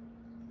operate.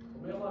 So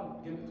may Allah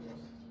give it to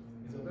us.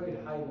 It's a very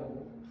high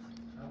level,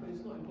 but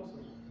it's not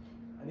impossible.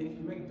 And if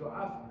you make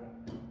dua for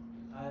it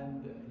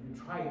and you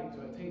try to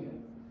attain it,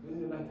 you'll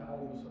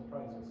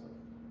surprise yourself.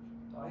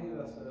 So I think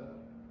that's a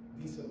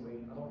decent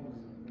way. I don't think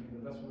it's maybe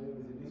the best way,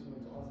 but it's a decent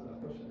way to answer that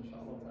question,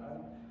 inshallah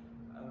ta'ala.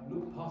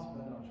 Look past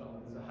burnout,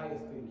 inshallah. There's a higher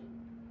stage,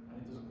 and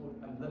it is called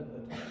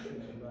al-ladda to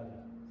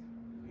ibadah.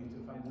 You need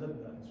to find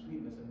ladda and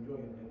sweetness and joy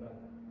in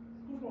ibadah.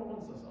 Who from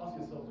amongst us, ask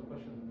yourselves the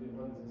question, dear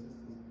brothers and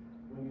sisters,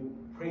 when you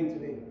pray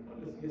today, not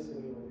just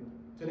yesterday or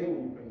today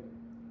when you pray,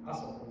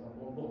 Asr for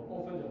example,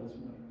 or Fajr this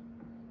morning,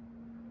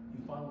 you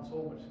found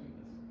so much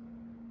sweetness.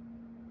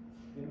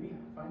 Did we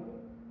find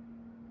it?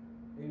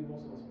 Maybe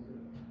most of us we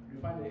didn't. Did we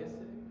find it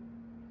yesterday,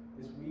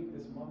 this week,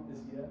 this month,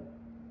 this year?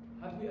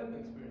 Have we ever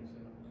experienced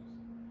it?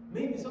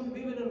 Maybe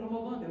even in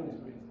Ramadan they don't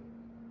experience it.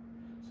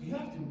 So you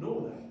have to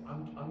know that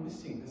I'm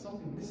missing. There's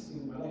something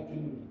missing in my life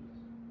genuinely.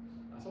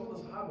 And some of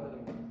the Sahaba,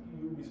 like,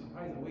 you'll be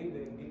surprised the way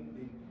they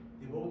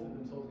devoted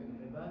themselves in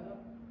ibadah.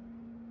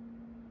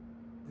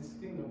 This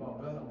thing about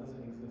burnout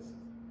doesn't exist.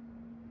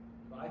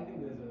 But I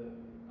think there's a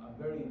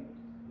very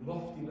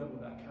lofty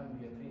level that can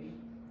be attained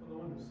for the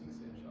one who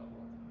seeks it,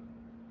 inshallah.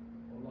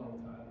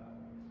 Wallahu ta'ala.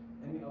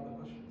 Any other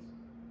questions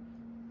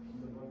from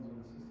the brothers or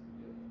the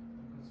sisters?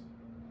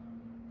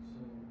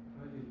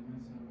 Earlier you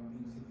mentioned about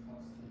being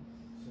steadfast.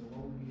 So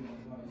what would be your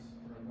advice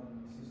for a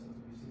brother and sister to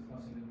be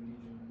steadfast in their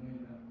religion,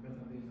 knowing that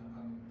better days are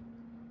coming?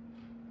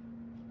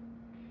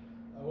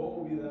 What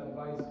would be the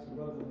advice to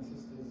brothers and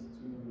sisters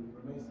to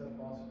remain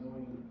steadfast,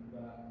 knowing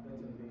that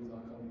better days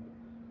are coming?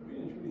 But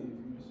really and truly, if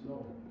you just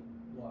know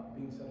what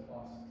being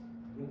steadfast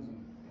brings you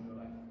in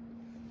your life.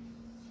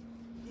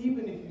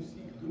 Even if you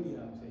seek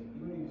dunya, I'm saying,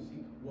 even if you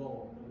seek the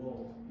world,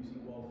 you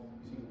seek wealth,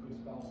 you seek a good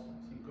spouse,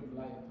 you seek good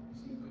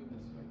see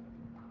goodness, right?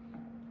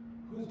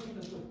 Whose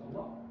goodness with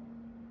Allah?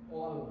 Or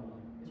other than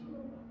Allah? It's with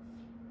Allah.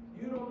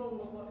 You don't know who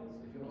Allah is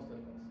if you're not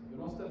steadfast. If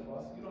you're not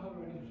steadfast, you don't have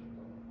a relationship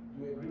with Allah. Do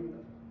you agree with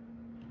that?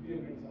 Do you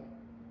agree with that?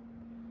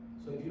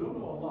 So if you don't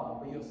know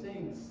Allah, but you're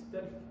saying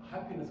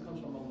happiness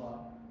comes from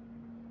Allah,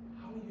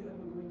 how are you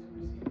ever going to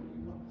receive what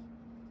you want?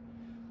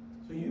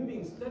 So you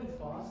being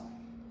steadfast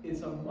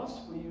is a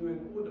must for you in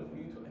order for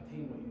you to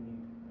attain what you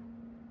need.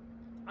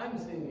 I'm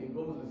saying it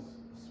goes as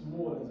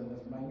small as and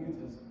as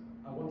minute as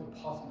I want to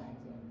pass my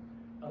exam.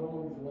 I don't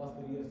want these last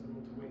 3 years to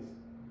go to waste.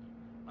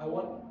 I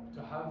want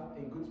to have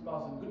a good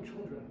spouse and good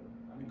children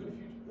and a good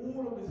future.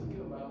 All of this is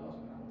given by Allah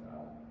subhanahu wa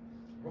ta'ala.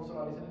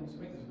 Prophet ﷺ used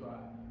to make this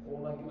dua. Oh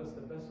Allah, give us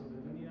the best of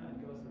the dunya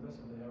and give us the best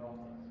of the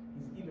hereafter.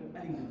 He's even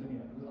adding the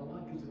dunya because Allah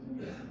gives the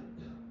dunya.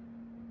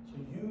 So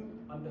you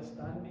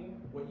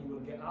understanding what you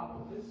will get out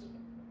of this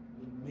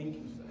will make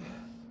you sad.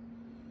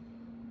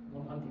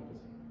 100%.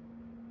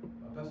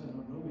 A person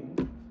not knowing,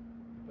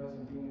 a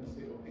person being in a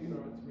state of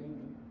ignorance,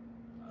 maybe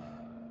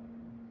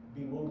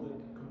bewildered,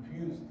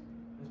 confused,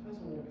 this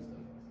person won't be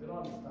steadfast. They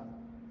don't understand.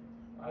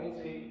 I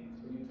say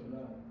for you to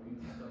learn, for you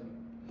to study.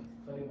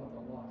 Study about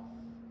Allah,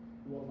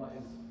 who Allah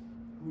is,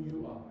 who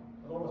you are.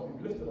 A lot of us,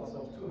 we've lifted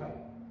ourselves too high.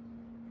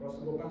 For us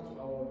to go back to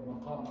our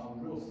maqam, our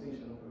real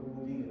station of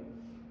ubudiyyah,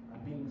 and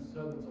being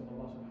servants of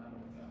Allah subhanahu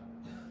wa ta'ala.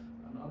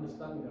 And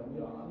understanding that we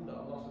are under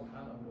Allah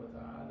subhanahu wa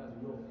ta'ala's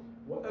will.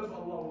 Whatever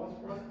Allah wants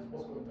for us is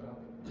what's going to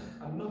happen.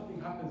 And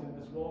nothing happens in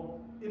this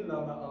world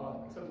illa ma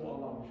arad, except what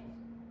Allah wishes.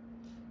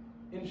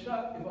 In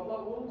short, if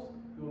Allah wills,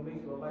 He will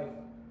make your life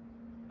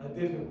a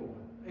difficult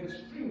one,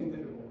 extremely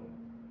difficult one,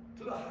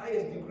 to the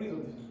highest degrees of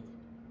difficulty.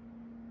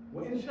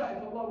 Well, in short,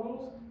 if Allah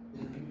wills,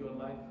 He will give you a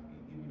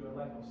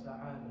life of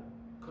sa'ada,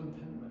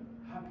 contentment,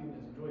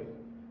 happiness, joy.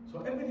 So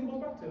everything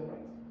goes back to Him,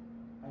 right?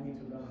 I need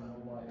to learn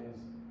who Allah is.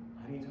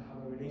 I need to have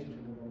a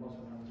relationship with Allah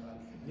subhanahu wa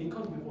ta'ala. And He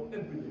comes before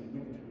everything,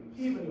 literally,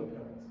 even your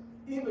parents,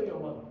 even your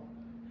mother.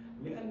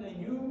 لأن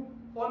you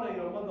honor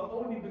your mother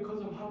only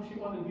because of how she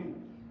honored you.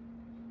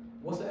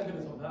 What's the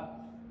evidence of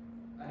that?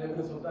 And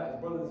evidence of that is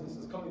brothers and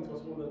sisters coming to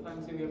us all the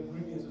time saying we have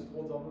grievances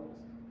towards our mothers.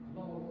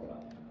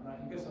 And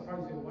you get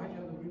surprised and say, why do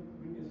you have the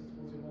grievances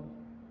towards your mother?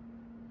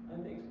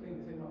 And they explain,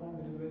 they say, my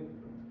mom didn't do anything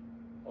for me.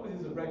 Obviously,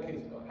 this is a rare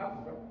case, but it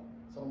happens, right?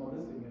 Some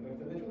mothers, they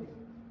neglected their children.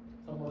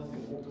 Some mothers,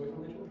 they walked away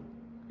from their children.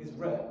 It's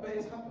rare, but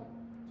it's happened.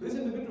 So this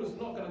individual is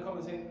not going to come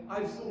and say,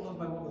 I still love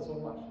my mother so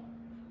much.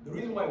 The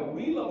reason why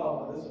we love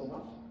our mothers so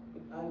much,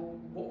 and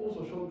what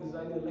also showed this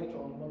idea lecture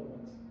on the mother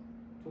once,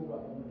 talk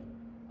about the mother.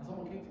 And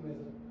someone came to me and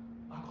said,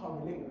 I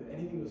can't relate with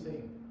anything you're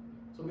saying.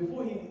 So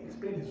before he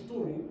explained his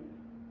story,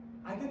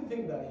 I didn't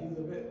think that he's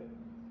a bit,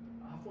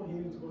 I thought he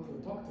needed to go to the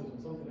doctors or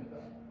something like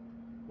that.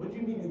 What do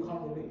you mean you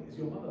can't relate? It's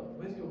your mother.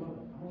 Where's your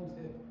mother? My mom's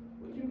here.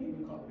 What do you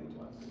mean you can't relate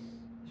to her?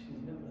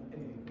 She's never done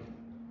anything for me.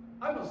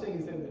 I'm not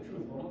saying he's telling the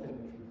truth or not telling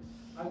the truth.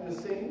 I'm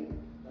just saying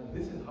that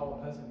this is how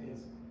a person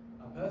is.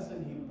 A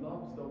person, he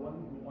loves the one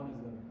who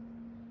honors them.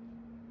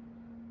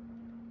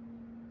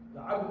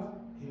 The abd,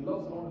 he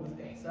loves the one who does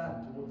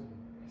ihsan towards him.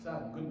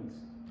 Ihsan, goodness.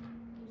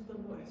 Who's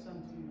done more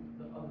ihsan to you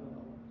other than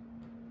Allah?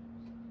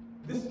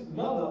 This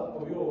mother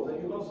of yours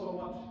that you love so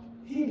much,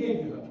 He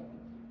gave you her.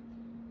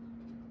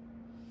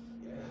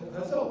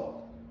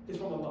 Herself is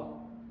from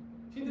Allah.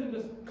 She didn't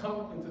just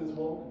come into this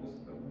world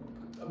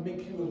and just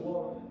make you as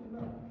well.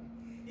 No.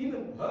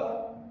 Even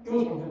her, it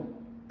was from Him.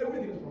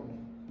 Everything is from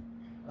Him.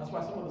 That's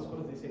why some of the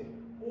scholars, they say,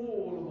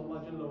 all of Allah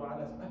Jalla wa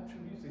Ala's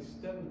attributes, they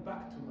stem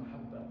back to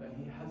mahabba that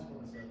He has for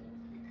the servant.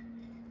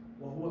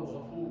 وَهُوَ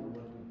الْغَفُورُ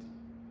الْوَدُودُ.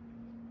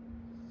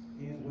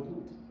 He is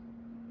wadud.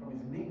 From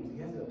His names,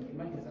 He has an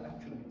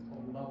attribute of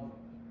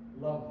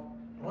love.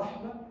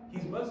 Rahmah,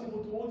 He's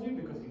merciful towards you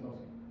because He loves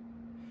you.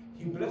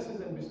 He blesses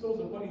and bestows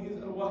upon you. He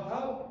is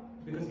al-Wahhab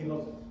because He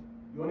loves you.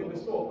 You only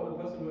bestow upon a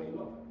person who you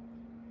love.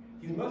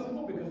 He's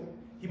merciful because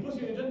He puts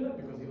you in Jannah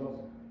because He loves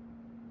you.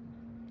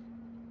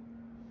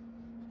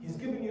 He's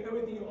giving you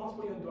everything you ask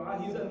for in dua.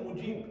 He's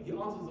al-Mujib. He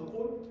answers the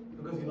call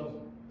because He loves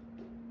you.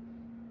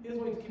 He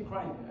doesn't want you to keep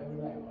crying every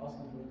night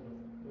asking for it.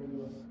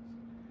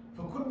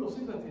 فكل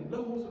صفة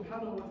له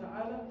سبحانه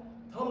وتعالى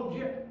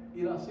ترجع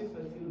إلى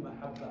صفة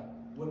المحبة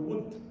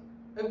والود.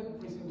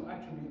 Every single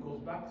attribute goes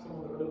back. Some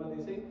of the ulama,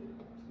 they say, to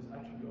this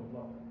attribute of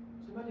love.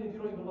 So imagine if you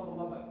don't even love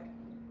Allah back.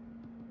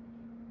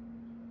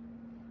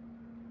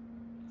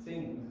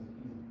 Saying things is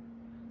easy.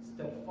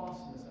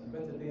 Steadfastness and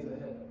better days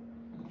ahead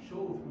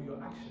show through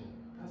your action.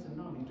 Person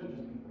now, he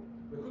judges people.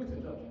 We're quick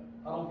to judge.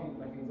 I don't think,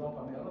 like an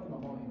example, I don't think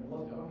my mom even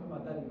loves me. I don't think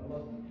my dad even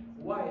loves me.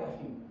 Why,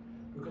 Akhi?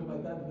 Because my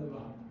dad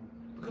never hugged me.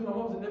 Because my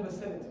mom's never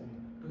said it to me.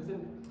 Because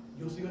then,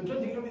 you're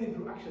judging everything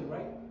through action,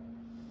 right?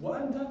 What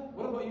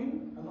about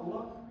you and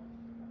Allah?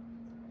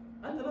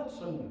 أنت لا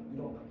تصلي, you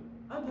don't pray.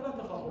 أنت لا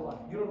تخاف الله,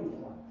 you don't read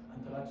Quran.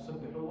 أنت لا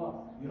تسبح الله,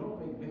 you don't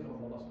make dhikr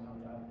of Allah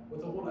subhanahu wa ta'ala.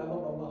 وتقول I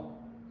love Allah.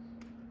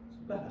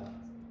 بلى,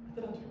 أنت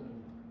لا تحب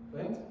الله.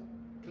 فهمت?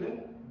 Clear?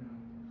 No.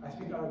 I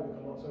speak Arabic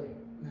a lot, sorry.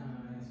 No,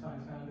 it's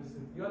fine, I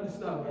understood. You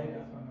understand, right?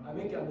 Yeah, I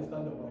make it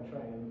understandable, I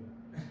try anyway.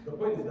 The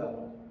point is that,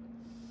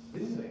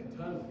 this is an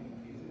internal thing.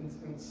 It's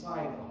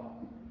inside the heart.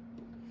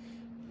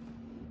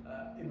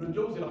 Ibn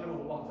Jawzi,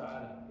 rahimahullah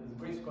ta'ala, there's a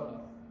great scholar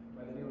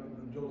by the name of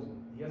Ibn Jawzi.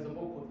 He has a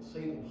book called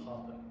Sayyid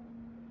al-Khatir.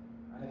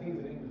 And I think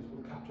it's in English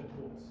called Captured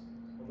Thoughts,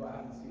 although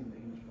I haven't seen the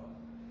English part.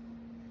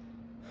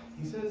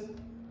 He says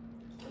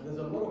that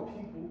there's a lot of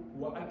people who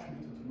are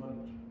attributed to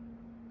knowledge.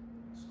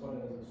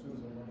 Scholars and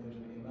students of knowledge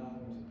and imams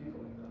and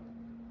people like that.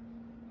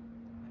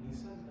 And he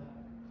said that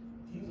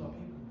these are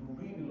people who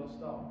really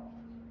lost out.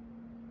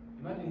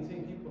 Imagine he's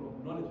saying people of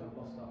knowledge have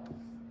lost out.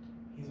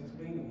 He's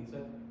explaining, he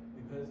said,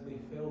 because they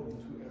failed in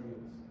two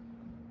areas.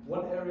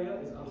 One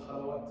area is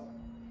al-khalawat,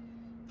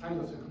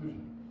 times of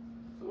seclusion.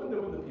 So when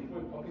they're with the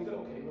people in public, they're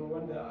okay. But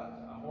when they're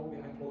at home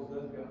behind closed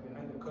doors,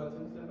 behind the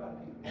curtains, they're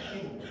bad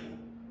people.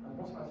 And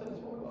Prophet said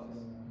spoke about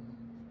this.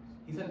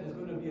 He said there's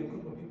going to be a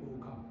group of people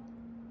who come.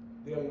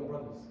 They are your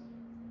brothers.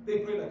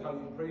 They pray like how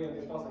you pray and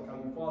they fast like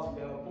how you fast.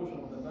 They have a portion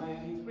of the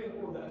night. He explained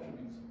all of the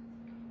attributes.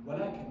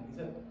 Walakin, he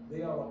said,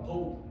 they are a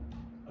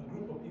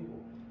group of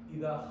people.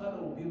 إِذَا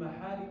خَلَوْا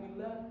بِمَحَارِمِ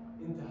اللَّهِ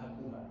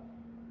انْتَهَكُوهَا.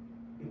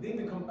 If they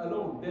become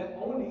alone, their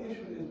only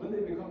issue is when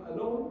they become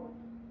alone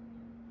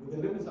with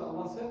the limits that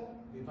Allah set,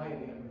 they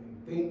violate everything.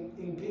 They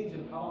engage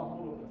in haram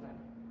all of the time.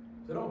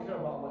 They don't care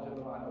about Allah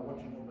Jalla wa'ala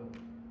watching over them.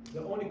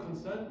 They're only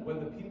concerned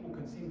whether people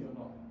can see me or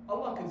not.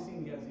 Allah can see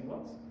me as He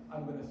wants.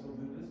 I'm going to still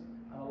do this.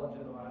 And Allah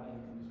Jalla wa'ala, He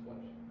can just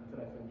watch until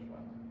I finish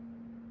what I'm doing.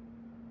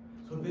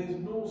 So there's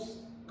no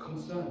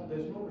concern,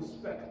 there's no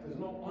respect, there's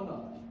no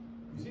honor.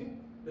 You see?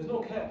 There's no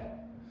care.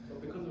 But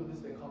because of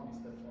this, they can't be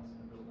steadfast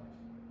in real life.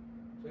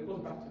 So it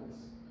goes back to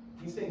this.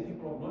 He's saying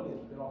people of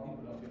knowledge, there are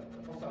people out there.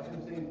 The Prophet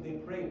is saying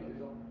they pray, but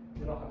they don't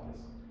have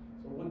this.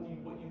 So what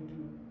you do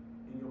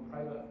in your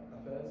private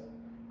affairs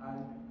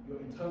and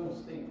your internal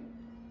state,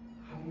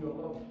 having your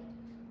love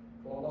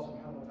for Allah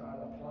subhanahu wa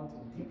ta'ala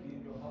planted deeply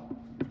in your heart,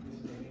 this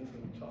is the main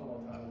thing.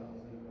 Inshallah ta'ala, that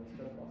will make you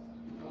steadfast.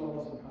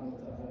 Allah subhanahu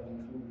wa ta'ala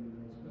include you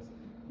in those best.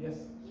 Yes?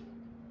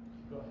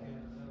 Go ahead.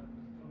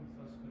 From the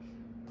first question,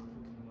 we were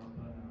talking about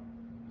burnout.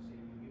 You say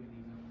you give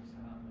an example of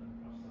Sahaba and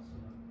Prophet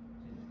said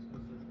it's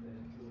because of the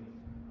joy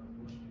of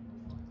worshiping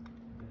Allah.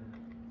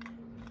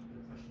 The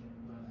question of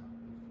burnout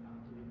is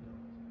Alhamdulillah.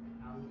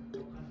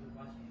 What kind of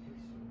advice would you give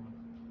to someone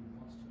who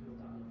wants to build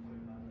that love for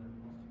Ibadah,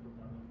 who wants to build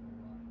that love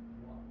for Allah?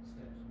 What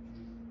steps would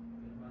you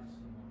advise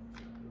someone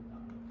to build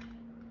that love?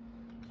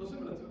 So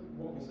similar to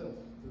what we said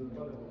to the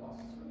brother who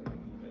asked,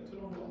 to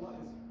know who Allah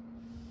is.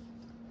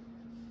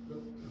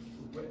 Look, if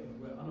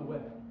we're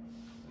unaware,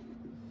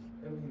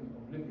 everything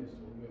oblivious,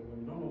 or we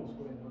don't know what's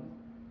going on,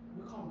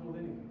 we can't build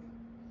anything.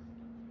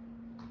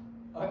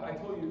 I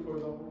told you, for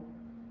example,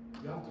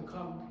 you have to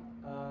come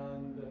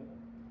and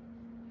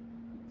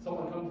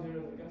someone comes here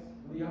as a guest,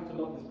 you have to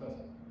love this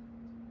person.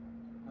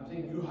 I'm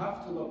saying you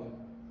have to love him.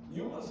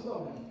 You must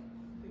love him.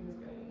 I think this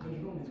guy,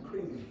 Majnun, is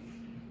crazy.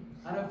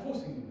 And I'm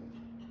forcing you.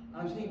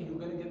 I'm saying you're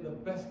going to get the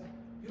best.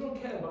 You don't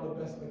care about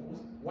the best. Like,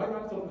 why do I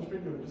have to love the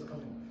stranger who just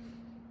come in?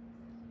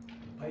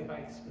 But if I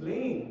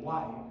explain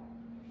why,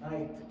 and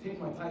I take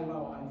my time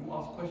out and you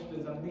ask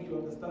questions and make you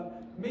understand,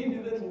 maybe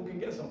then we can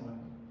get somewhere.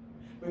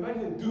 But if I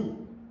didn't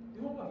do,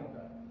 it won't work like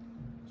that.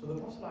 So the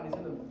Prophet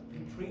ﷺ, he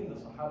trained the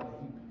Sahaba.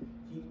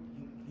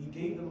 He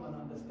gave them an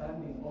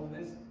understanding of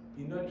this.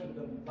 He nurtured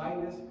them by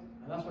this,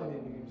 and that's why they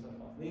became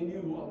steadfast. They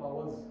knew who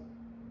Allah was.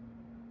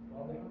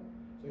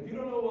 So if you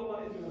don't know who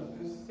Allah is, you're going to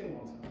do the same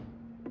answer.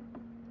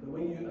 The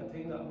way you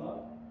attain that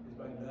love is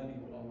by learning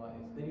who Allah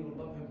is. Then you will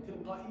love Him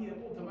tilqa'iyyan,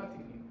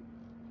 automatically.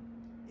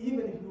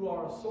 Even if you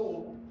are a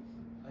soul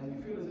and you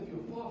feel as if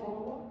you're far from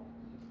Allah,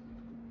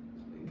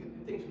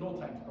 it takes no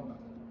time to come back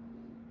to Allah.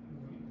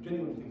 It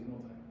genuinely takes no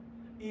time.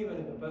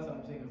 Even if the person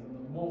I'm saying has done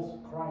the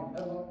most crime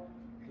ever,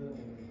 it doesn't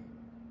take anything.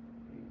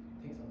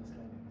 It takes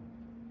understanding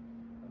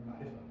and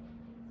ma'rifah.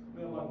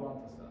 May Allah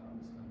grant us that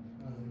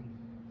understanding.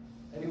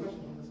 Any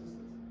questions from the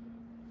sisters?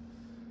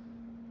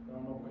 There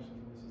are no questions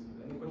from the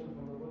sisters. Any questions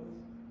from the brothers?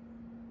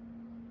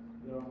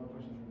 There are no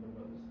questions from the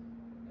brothers.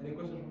 Any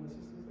questions from the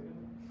sisters again?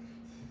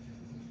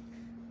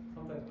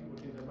 Sometimes people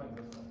change their minds,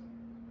 that's right.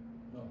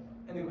 No.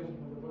 Any questions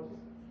from the brothers?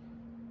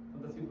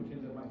 Sometimes people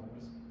change their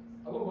minds.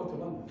 I won't go to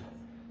London,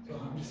 so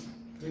I'm just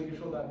making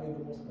sure that I made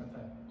the most of my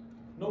time.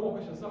 No more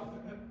questions, sir.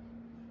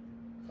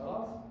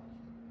 Khalas?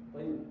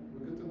 طيب,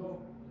 we're good to go.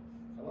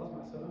 Khalas,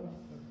 ma'asalam.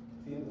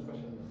 See you in this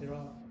question.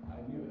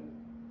 I knew it.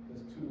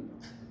 There's two.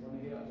 One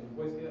here, there's a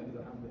voice here, and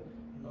there's a hand there.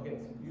 Okay,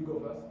 so you go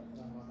first.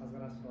 I was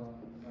going to ask for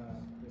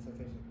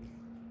recitation, please.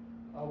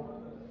 Oh,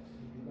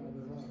 No,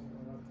 there's one.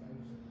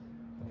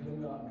 okay,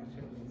 let me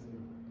check what he's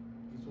saying.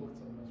 He's talking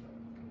something else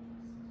right now.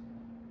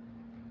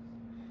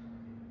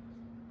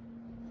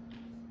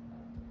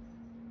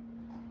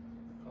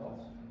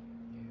 Khalas?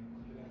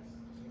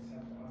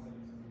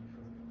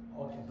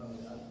 Okay, no,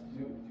 do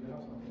you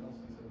have something else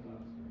to say?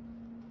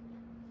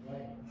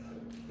 Right.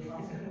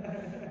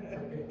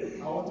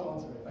 Okay, I want to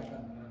answer it if I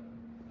can.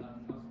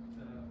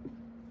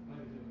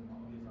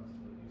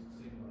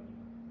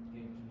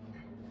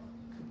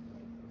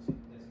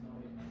 There's no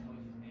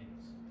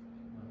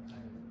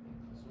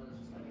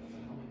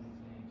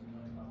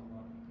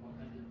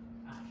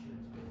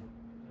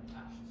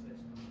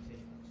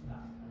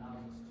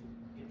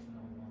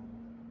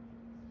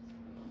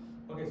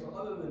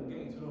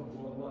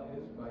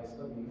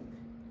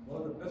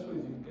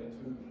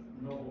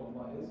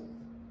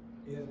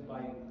is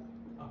by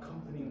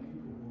accompanying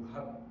people who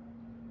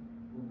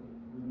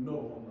know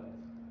Allah is,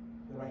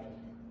 the righteous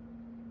people.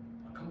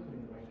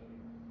 Accompanying the righteous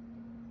people.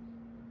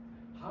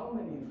 How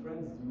many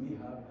friends do we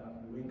have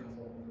that wake us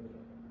up on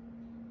Fajr?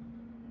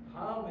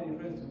 How many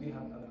friends do we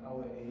have at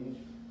our age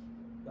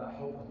that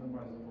help us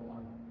memorize the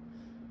Quran?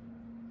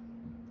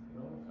 You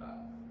know,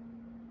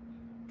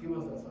 give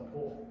us that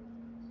support.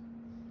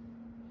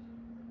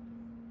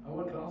 I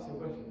want to ask you a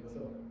question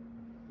yourself.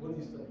 What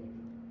do you study?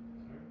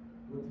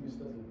 What do you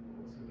study? What's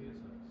your computer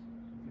science?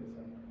 Computer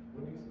science.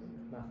 What do you study?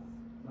 Maths.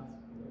 Maths.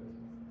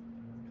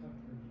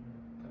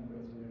 Chemical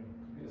engineering.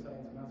 Computer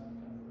science, maths, and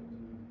chemical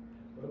engineering.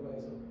 What about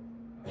yourself?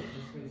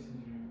 Space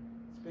engineering.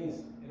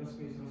 Space.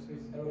 Aerospace.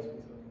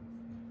 Aerospace. Okay.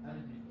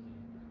 Energy.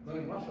 No,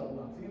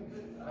 mashallah. See,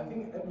 I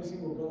think every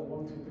single brother,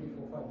 1, 2, 3,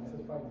 4, 5, he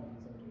said 5 different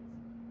subjects.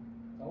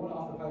 So I want to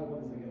ask the 5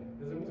 brothers again.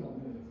 There's a reason I'm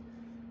doing this.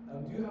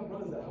 Do you have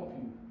brothers that help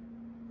you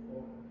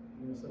or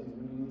in your studies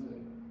when you need to?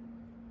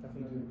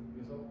 Definitely. Do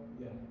yourself?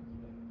 Yeah.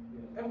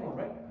 Everyone,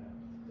 right?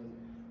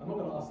 I'm not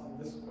going to ask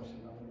this question.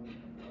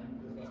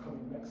 That's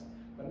coming next.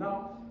 But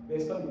now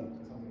they're studying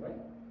something, right?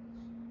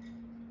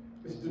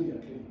 It's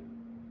dunya, clearly.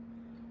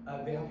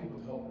 They have people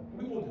to help them.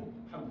 We all do.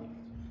 Alhamdulillah.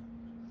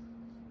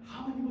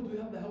 How many people do we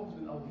have that help us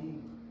with our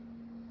deen?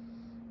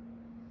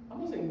 I'm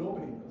not saying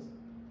nobody does,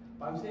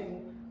 but I'm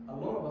saying a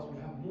lot of us,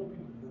 we have more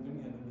people in the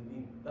dunya than the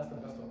deen. That's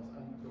the best of us.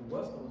 And the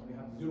worst of us, we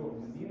have 0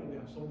 in the deen and we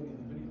have so many in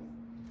the dunya.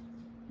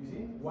 You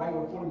see why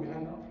we're falling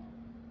behind now?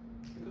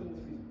 Because of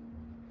this reason.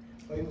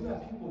 But if we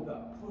have people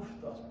that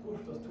pushed us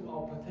to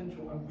our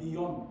potential and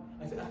beyond,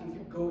 I said, actually,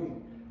 keep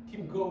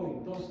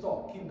going, don't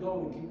stop, keep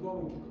going.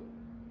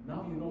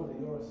 Now you know that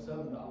you're a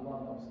servant that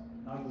Allah loves.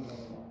 Now you love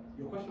Allah.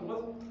 Your question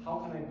was,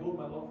 how can I build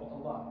my love for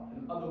Allah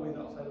in other ways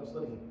outside of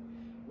studying?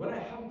 When I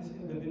have this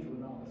individual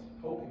now that's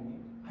helping me,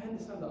 I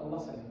understand that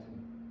Allah sent him to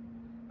me.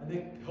 And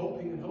they're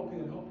helping me, and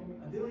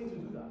they don't need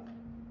to do that.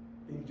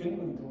 They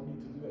genuinely don't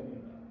need to do any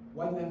of that.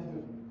 Why do they have to do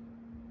it for me?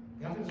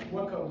 They have to just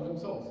work out with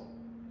themselves.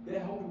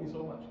 They're helping me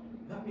so much.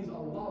 That means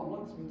Allah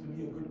wants me to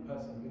be a good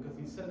person because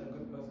He sent a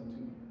good person to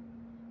me.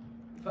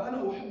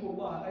 فَأَنَا أُحِبُّ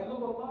اللَّهَ I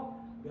love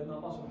Allah because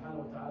Allah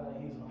subhanahu wa ta'ala,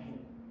 He is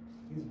Rahim.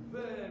 He's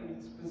very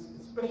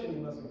especially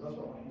merciful. That's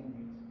what Rahim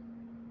means.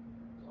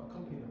 So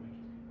accompany the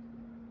righteous people.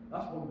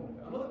 That's one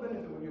benefit. Another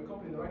benefit when you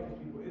accompany the righteous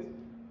people is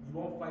you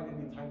won't find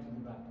any time to do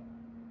bad.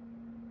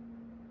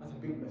 That's a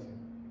big blessing.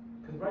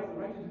 Because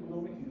righteous people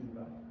don't make you do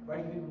bad.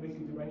 Righteous people make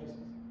you do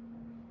righteousness.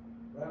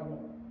 Right or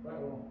wrong? Right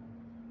or wrong?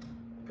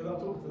 Because I'm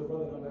talking to the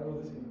brother and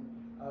everyone's listening.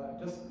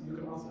 Just, you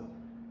can answer.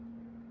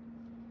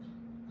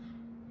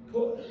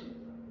 Put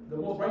the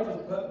most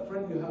righteous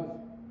friend you have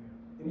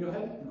in your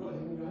head. You got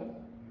him in your head?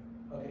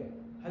 Okay.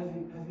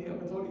 Has he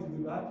ever told you to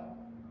do bad?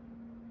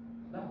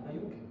 Nah, you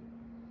can.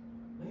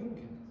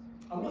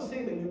 I'm not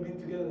saying that you'll be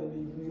together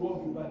and you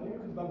won't do bad. Maybe you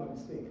can do bad by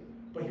mistake.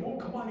 But he won't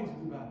command you to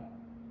do bad.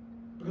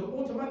 Because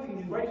automatically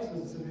his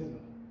righteousness is in his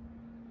life.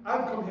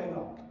 I've come here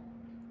now.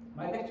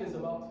 My lecture is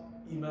about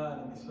Iman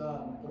and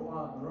Islam and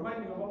Quran,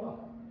 reminding of Allah.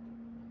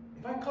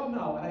 If I come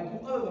now and I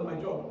do other than my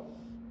job,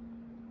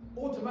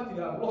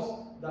 automatically I've lost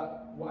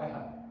what I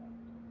had.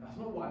 That's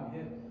not what I'm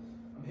here for.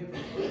 I'm here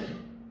for the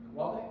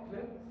Well,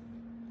 clear?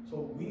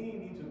 So we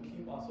need to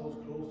keep ourselves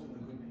close to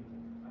the good people.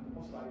 And the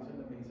Prophet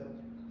ﷺ, he said,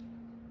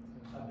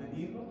 a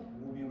believer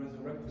will be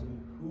resurrected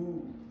with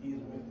who he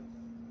is with.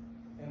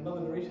 In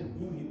another narration,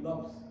 who he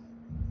loves.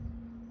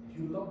 If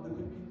you love the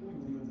good people,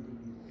 you will be with the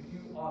good people. If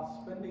you are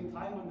spending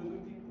time with the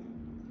good people, you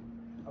will be with the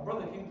good people. A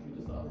brother came to me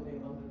just the other day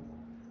in London,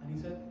 and he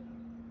said,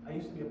 I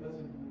used to be a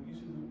person who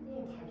used to do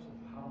all types of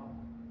haram,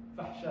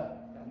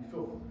 fahsha, and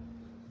filth,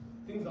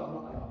 things that are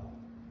not allowed.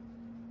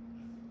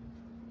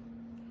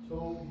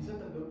 So he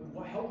said that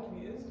what helped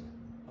me is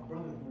a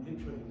brother who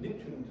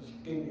literally just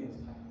gave me his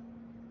time.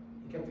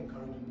 He kept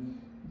encouraging me,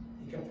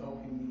 he kept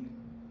helping me,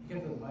 he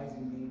kept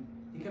advising me,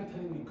 he kept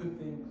telling me good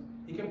things,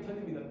 he kept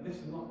telling me that this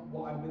is not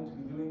what I'm meant to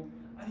be doing,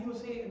 and he would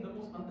say it in the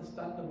most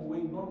understandable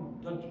way,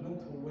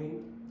 non-judgmental way,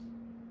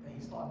 and he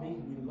started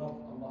making me love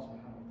Allah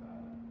subhanahu wa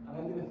ta'ala. And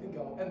I didn't think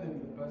I would ever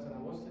be the person I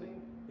was today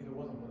if it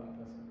wasn't for that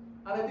person.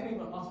 And I didn't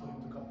even ask for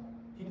him to come.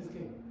 He just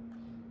came.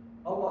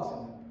 Allah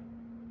sent him.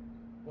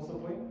 What's the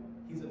point?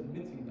 He's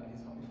admitting that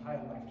his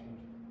entire life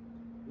changed.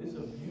 This is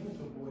a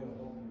beautiful way of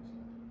helping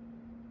yourself.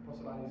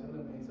 Prophet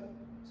ﷺ, he said,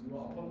 you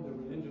are upon the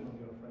religion of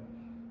your friend.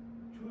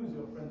 Choose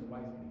your friends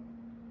wisely.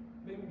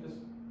 Maybe just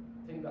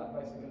take that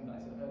advice again that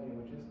I said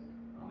earlier, which is,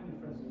 how many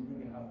friends do you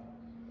really have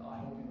that are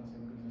helping us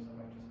in goodness and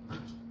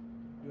righteousness?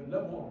 Your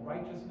level of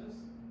righteousness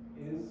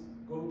is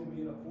going to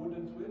be in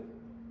accordance with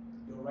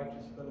your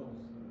righteous fellow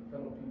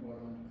people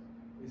around you.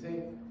 They say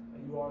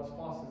that you are as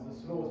fast as the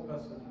slowest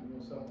person in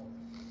your circle.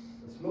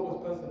 The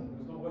slowest person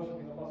who's not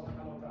worshipping Allah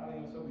subhanahu wa ta'ala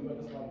in your circle, you are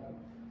just like them.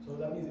 So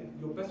that means if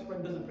your best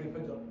friend doesn't pray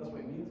Fajr, that's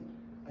what it means,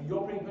 and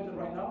you're praying Fajr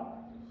right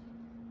now,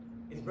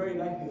 it's very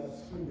likely that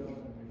soon you're not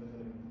going to pray Fajr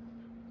anymore.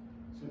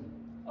 Soon.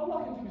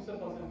 Allah can keep you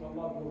steadfast if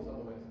Allah wills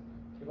otherwise.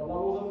 If Allah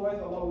wills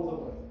otherwise, Allah wills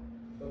otherwise.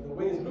 But the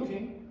way it's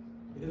looking,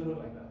 it doesn't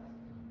look like that.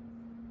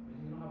 And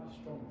you don't have a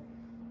strong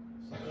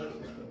support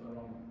system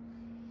around you.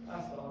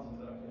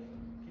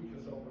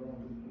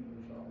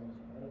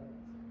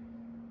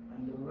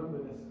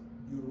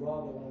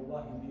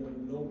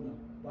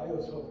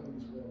 yourself in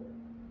this world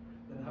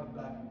than have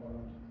bad people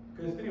around you.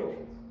 Because there's three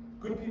options.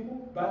 Good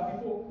people, bad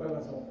people, by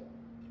myself.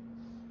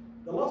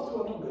 The last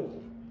two are not good.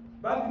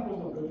 Bad people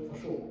is not good, for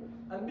sure.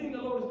 And being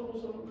alone is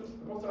also not good.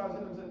 The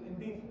Prophet said,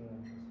 indeed,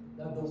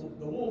 that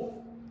the wolf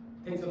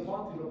takes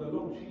advantage of the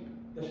lone sheep.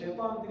 The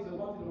shaitan takes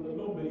advantage of the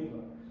lone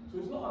believer. So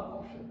it's not an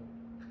option.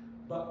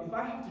 But if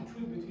I have to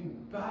choose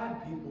between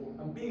bad people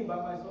and being by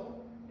myself,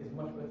 it's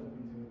much better for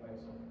me to be by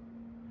yourself.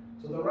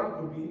 So the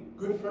rank would be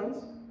good friends,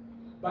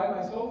 by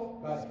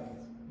myself, bad friends.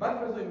 Bad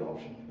friends are your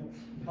option.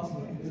 I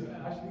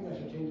think I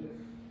should change it.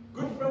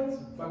 Good friends,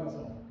 by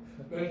myself.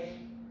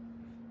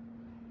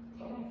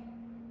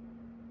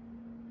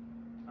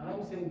 And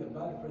I'm saying that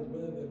bad friends,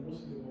 whether they're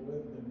Muslim or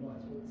whether they're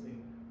not, it's all the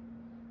same.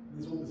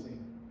 It's all the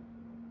same.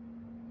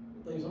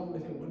 So someone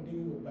may say, what do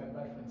you mean by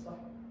bad friends?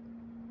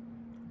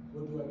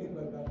 What do I mean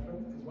by bad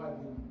friends? Is why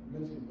I've been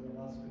mentioning for the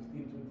last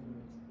 15, 20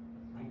 minutes.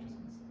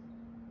 Righteousness.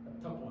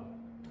 At-taqwa.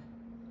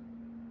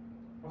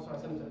 Prophet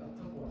said,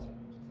 At-taqwa.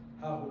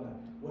 هؤلاء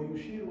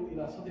ويشير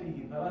إلى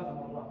صدره ثلاث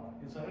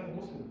مرات. In Sahih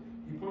Muslim,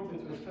 he pointed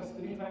to his chest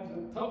 3 times.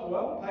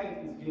 Taqwa,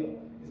 piety is here.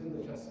 It's in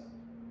the chest.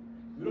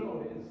 You don't know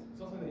what it is.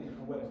 It's not something that you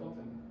can wear. It's not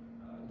a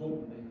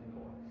adornment that you can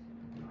put on.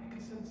 I can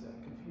sense it. I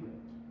can feel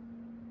it.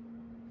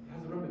 It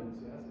has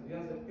remnants. It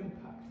has an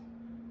impact.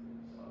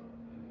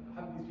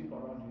 Have these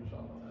people around you,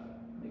 inshallah.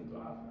 Make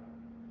dua for them.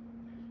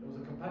 There was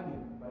a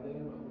companion by the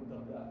name of Abu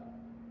Darda.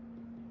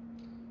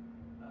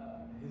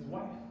 His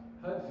wife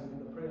heard him in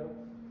the prayer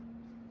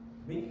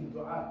making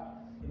dua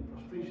in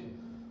prostration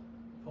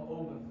for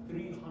over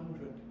 300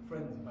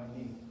 friends by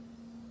name.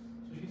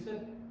 So she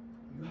said,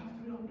 you have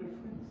 300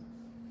 friends.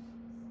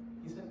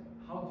 He said,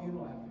 how do you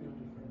know I have 300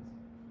 friends?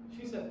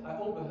 She said, I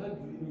overheard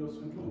you in your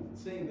sujood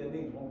saying their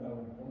names one by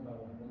one, one by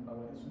one, one by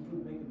one. In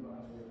sujood making dua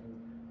for your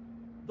friends.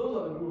 Those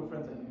are the group of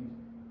friends that you need.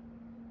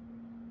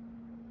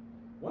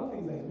 One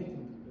thing that he's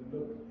making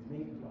dua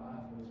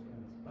for his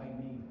friends by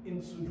name,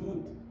 in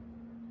sujood.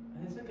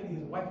 And then secondly,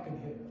 his wife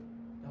can hear it.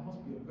 That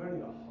must be a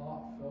very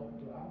heartfelt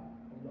dua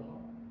from the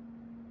heart.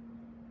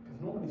 Because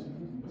normally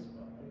sujood you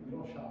whisper, right? You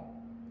don't shout.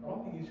 I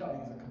don't think he's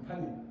shouting, he's a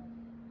companion.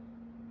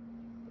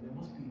 But there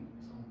must be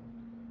some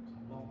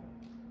love there.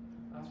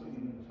 That's what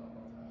you need,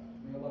 inshallah.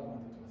 May Allah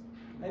grant it to us.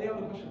 Any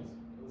other questions,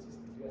 brothers and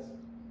sisters? Yes?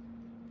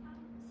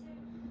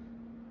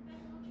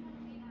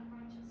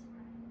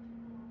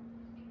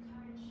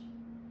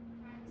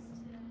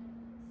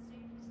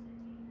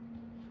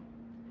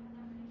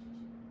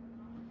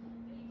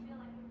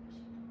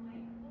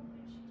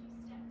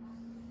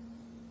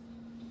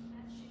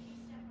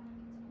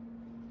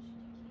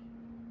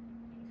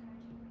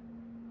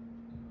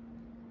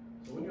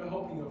 When you're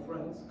helping your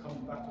friends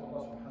come back to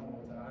Allah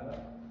subhanahu wa ta'ala,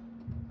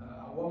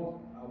 at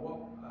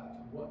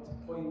what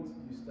point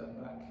you step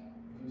back,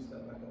 if you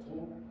step back at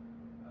all,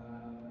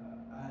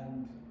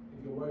 and if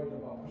you're worried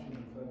about pushing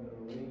them further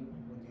away,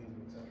 what do you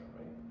do, etc.,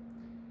 right?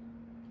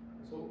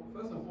 So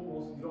first and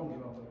foremost, you don't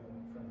give up on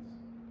your friends.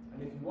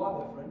 And if you are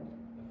their friend,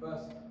 the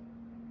first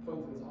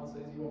point to this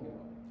answer is you won't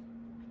give up.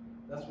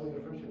 That's where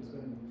your friendship is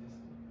going to be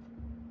tested.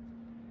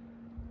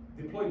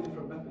 Deploy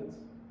different methods,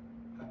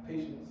 have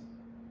patience.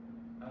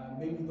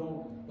 Maybe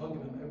don't bug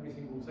them every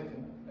single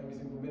second, every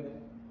single minute.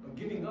 But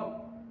giving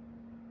up,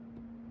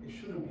 it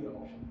shouldn't be an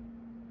option.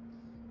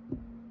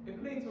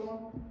 If later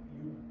on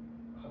you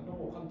have no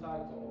more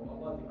contact or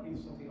Allah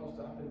decrees something else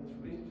to happen in this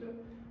relationship,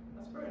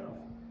 that's fair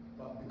enough.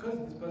 But because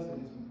this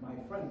person is my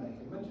friend, like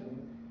you're mentioning,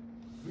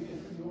 really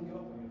and truly you won't give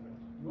up on your friend.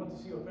 You want to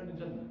see your friend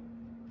in Jannah.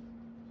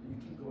 So you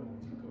keep going,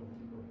 keep going,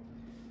 keep going.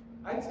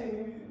 I'd say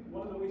maybe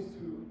one of the ways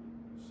to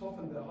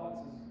soften their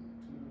hearts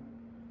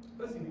is to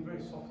firstly be very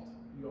soft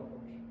in your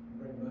approach.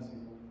 Very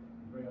merciful,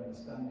 very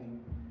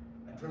understanding,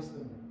 address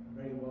them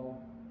very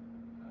well,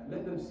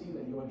 let them see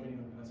that you're a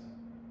genuine person.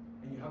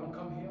 And you haven't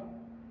come here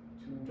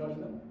to judge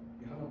them,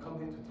 you haven't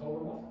come here to tell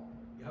them off,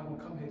 you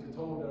haven't come here to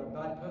tell them they're a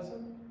bad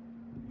person,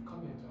 you've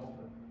come here to help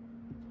them.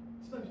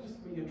 Sometimes it's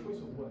just your choice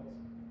of words.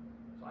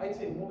 So I'd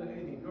say more than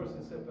anything, if you're a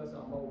sincere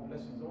person, Allah will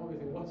bless you. So always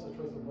say, what's the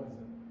choice of words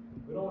then?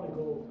 We don't want to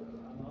go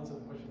and answer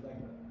the questions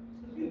like that.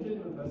 So be a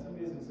genuine person,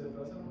 be a sincere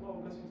person, Allah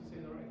will bless you to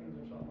say the right things,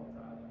 inshallah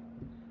ta'ala.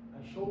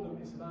 And show them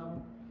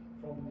Islam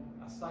from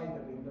a side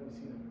that they've never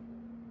seen it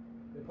before.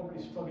 They're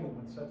probably struggling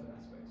with certain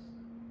aspects.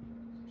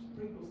 So just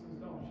break those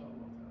things down,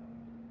 inshallah.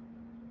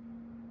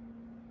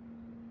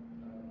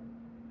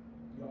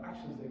 Your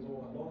actions, they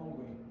go a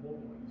long way, more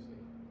than what you say.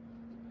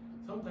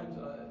 Sometimes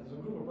there's a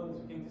group of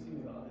brothers who came to see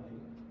me the other day,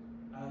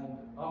 and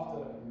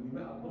after we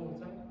met at Dhuhr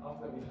time,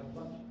 after we had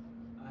lunch,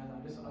 and I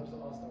just asked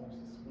them, I was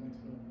just wanting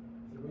to know,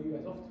 I said, where are you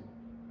guys off to?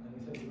 And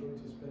they said we're going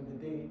to spend the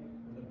day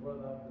with a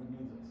brother who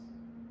needs us.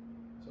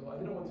 So I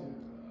didn't want to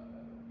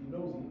be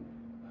nosy,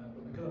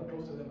 but because I'm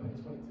close to them, I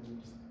just wanted to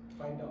just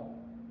find out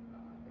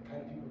the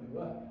kind of people they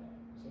were.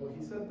 So he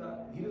said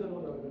that he doesn't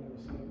know that we're going to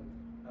go see him,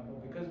 but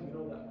because we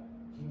know that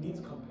he needs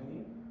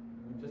company,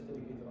 we just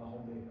dedicated our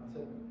whole day. I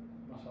said,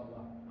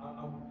 mashallah,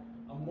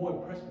 I'm more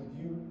impressed with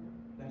you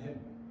than him.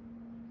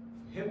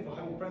 Him for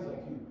having friends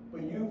like you,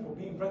 but you for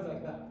being friends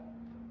like that.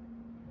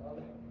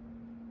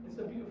 It's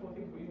a beautiful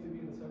thing for you to be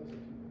in the service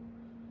of people.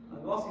 And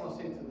the last thing I'll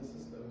say to the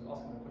sister who's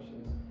asking the question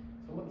is,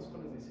 some of the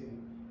scholars they say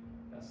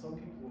that some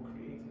people were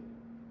created,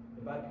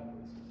 the bad people,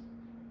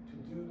 to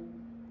do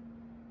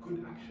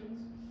good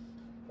actions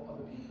for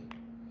other people.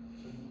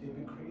 So they've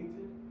been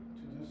created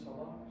to do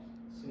salah,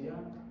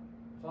 siyam,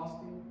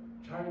 fasting,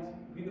 charity,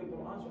 read the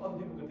Quran, so other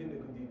people can take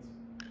their good deeds.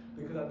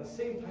 Because at the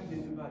same time they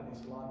do bad, they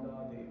slander,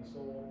 they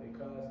insult, they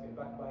curse, they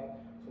backbite.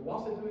 So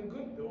whilst they're doing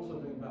good, they're also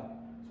doing bad.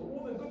 So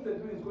all the good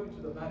they're doing is going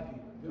to the bad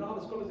people. You know how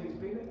the scholars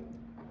explain it?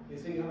 They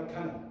say you have a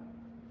cannon.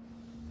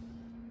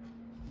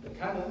 The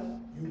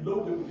cannon, you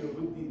load it with your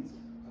good deeds.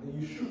 And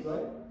then you shoot,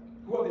 right?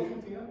 Who are they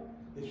shooting at?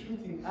 They're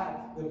shooting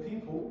at the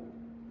people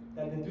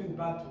that they're doing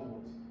bad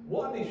towards.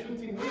 What are they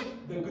shooting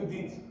with? Their good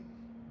deeds.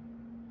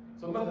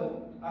 So mother,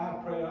 I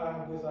have prayer, I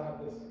have this, I have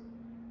this.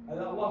 And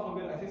then Allah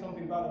forbid, I say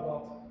something bad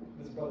about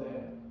this brother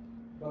here,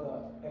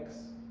 brother X.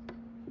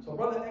 So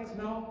brother X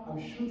now, I'm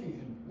shooting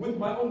him. With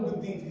my own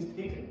good deeds, he's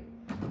taken.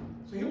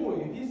 So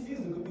if he sees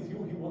the good deeds, he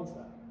wants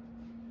that.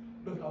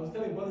 Look, I was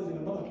telling brothers in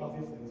another class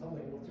yesterday, it sounds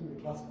like it was too many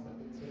classes, I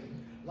think. So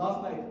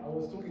last night, I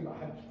was talking about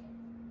Hajj.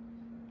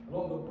 A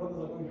lot of the brothers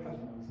are going to Hajj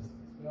now, sisters.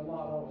 May Allah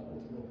allow us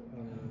all to go.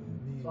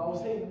 So I was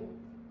saying,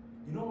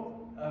 you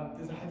know,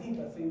 there's a hadith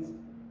that says,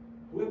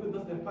 whoever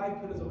does the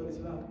 5 pillars of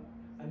Islam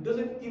and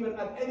doesn't even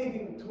add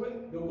anything to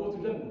it, they'll go to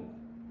Jannah.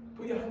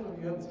 Put your hands up if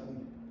you heard this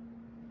hadith.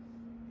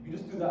 If you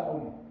just do that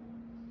only.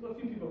 So a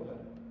few people have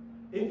heard it.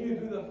 If you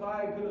do the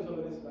 5 pillars of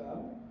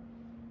Islam,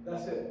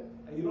 that's it.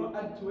 And you don't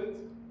add to it,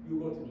 you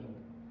go to Jannah.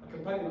 A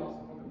companion asked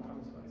the Prophet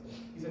Muhammad sallallahu alaihi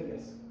wasallam. He said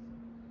yes.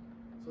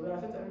 So then I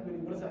said to everybody,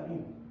 what does that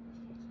mean?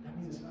 That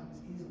means Islam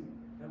is easy.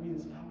 That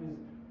means Islam is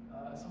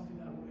something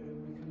that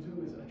we can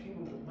do, is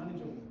achievable,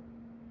 manageable.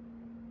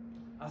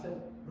 I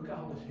said, look at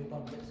how the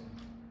shaitan gets you.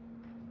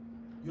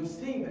 You're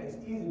saying that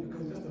it's easy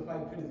because just the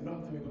 5 pillars, you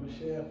don't have to become a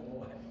sheikh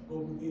or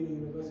go to the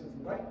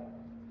university, right?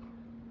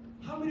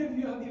 How many of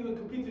you have even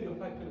completed your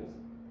 5 pillars?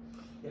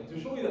 Yeah, to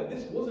show you that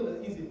this wasn't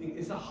an easy thing,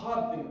 it's a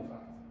hard thing in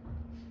fact.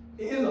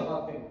 It is a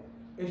hard thing.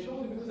 It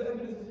shows you because the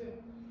evidence is here.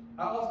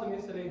 I asked them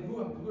yesterday, who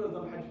has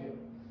done Hajj here?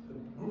 The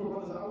group of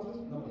brothers I was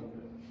with? None of them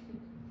did.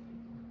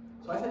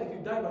 So I said, if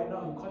you die right now,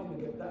 you can't even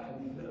get that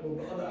hadith, let alone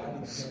the other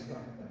hadith.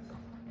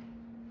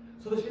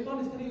 So the shaitan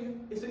is telling you,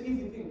 it's an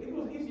easy thing. If it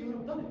was easy, you would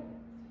have done it.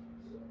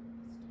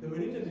 The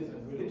religion is a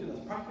religion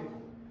that's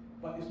practical,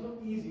 but it's not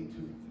easy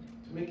to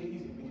make it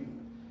easy for you.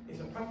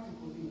 It's a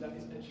practical thing that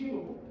is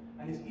achievable,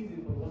 and it's easy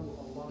for the one who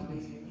Allah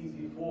makes it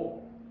easy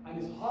for. And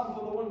it's hard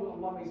for the one who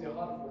Allah makes it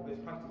hard for, but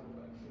it's practical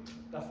for everything.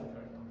 That's the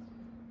correct answer.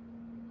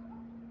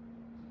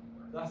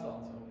 That's the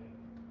answer.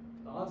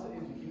 The answer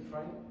is you keep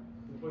trying,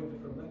 deploy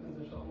different methods,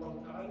 inshallah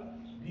ta'ala,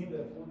 be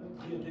there for them,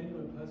 be a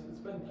genuine person,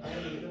 spend time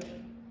with them,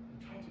 and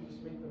try to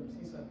just make them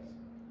see sense.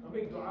 And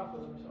make dua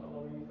for them, inshallah.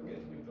 When you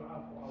forget to make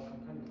dua for our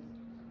companions,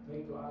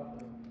 make dua for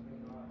them.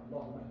 Make dua,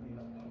 Allahumma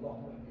ahdiha,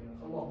 Allahumma ahdiha,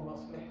 Allahumma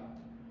asliha.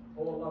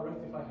 Oh Allah,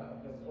 rectify her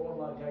affairs. Oh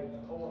Allah, guide her.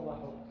 Oh Allah,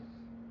 help her.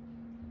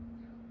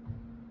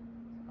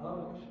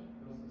 Another question?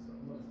 Another sister.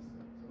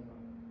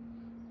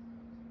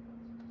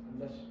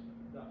 Unless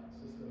that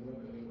sister was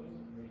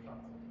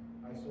retracted.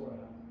 I saw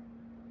her.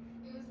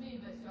 It was me,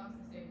 but she asked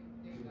the same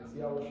thing.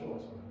 Yeah, I was sure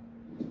I saw her.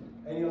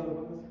 Any other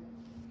brothers?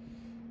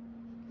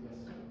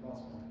 Yes,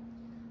 last one.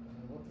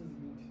 What does it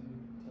mean to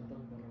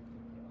tadabbur of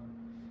the Quran?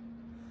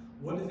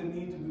 What does it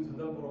mean to do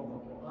tadabbur of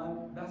the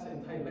Quran? That's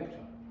an entire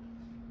lecture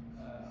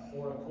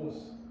or a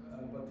course.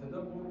 But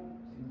tadabbur,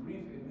 in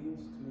brief, it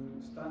means to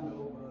stand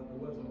over the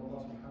words of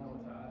Allah subhanahu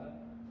wa ta'ala,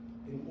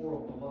 in awe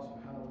of Allah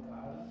subhanahu wa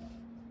ta'ala,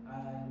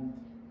 and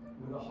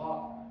with a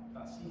heart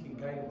that's seeking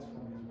guidance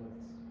from His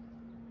words.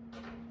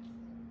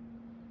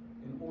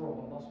 In awe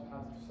of Allah subhanahu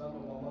wa ta'ala, to stand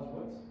over Allah's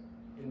words,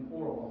 in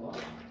awe of Allah,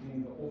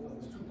 meaning the author.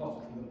 There's 2 parts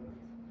of tadabbur.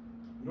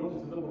 You don't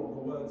do tadabbur of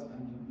the words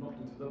and not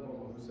do tadabbur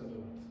of who said the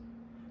words.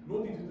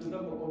 Nor do you do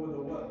tadabbur over the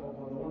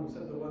one who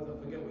said the words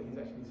and forget what he's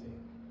actually saying.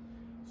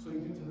 So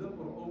you do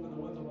tadabbur over the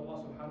words of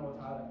Allah subhanahu wa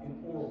ta'ala in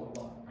awe of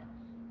Allah.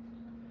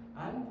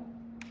 And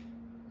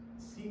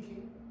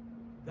seeking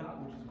that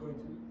which is going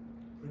to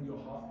bring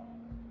your heart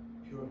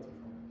purity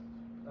from it.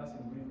 That's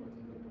in brief what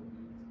tadabbur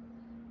means.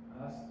 And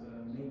that's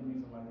the main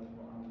reason why the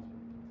Quran is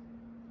written.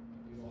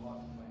 For your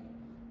heart to find it.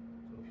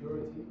 So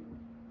purity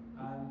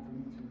and for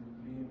you to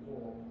be in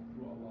awe of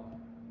who Allah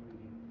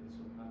really is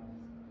subhanahu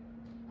wa ta'ala.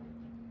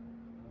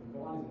 And the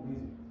Quran is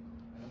amazing.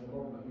 It has a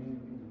lot of amazing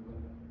things in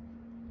it.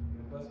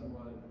 If a person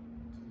were to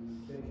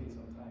dedicate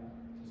some time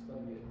to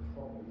study it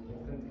properly,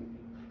 authentically,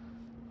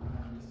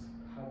 and just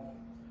have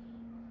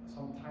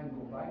some time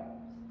go by,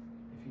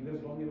 if he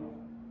lives long enough,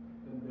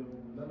 then they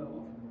will learn a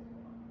lot from the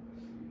Quran.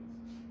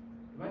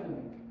 Imagine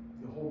like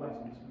your whole life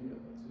to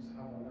just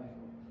have a life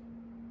of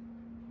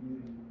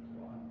reading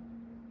Quran,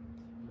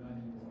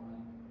 learning Quran.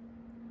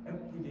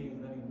 Every day is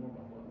learning more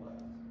about what Allah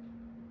is.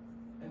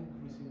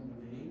 Every single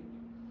day,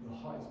 your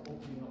heart is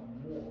opening up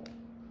more,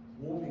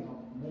 warming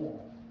up more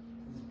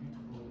to this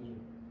beautiful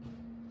religion.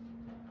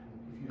 And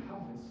if you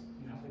have this,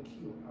 you have the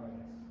key of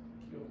paradise. The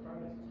key of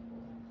paradise is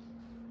Quran.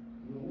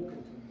 You'll walk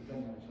into the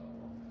Jannah,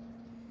 inshallah.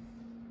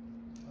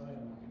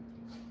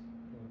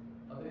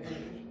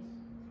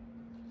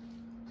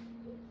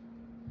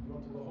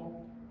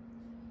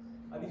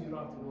 At least you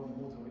don't have to go on the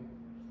motorway.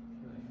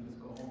 You know, you can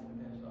just go home from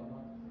there,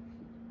 inshallah.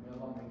 May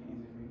Allah make it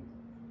easy for you.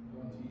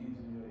 Grant you ease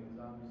in your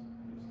exams,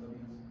 and your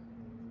studies,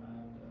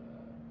 and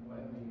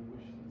whatever you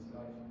wish in this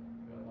life.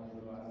 May Allah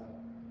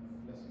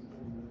bless you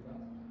all with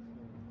that.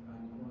 And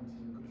grant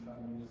you good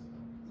families,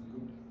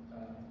 good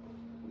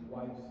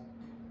wives,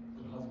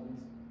 good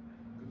husbands,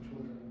 good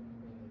children.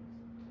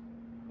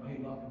 Why are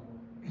you laughing for?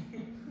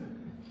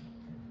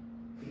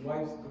 Good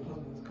wives, good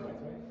husbands, correct,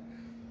 right?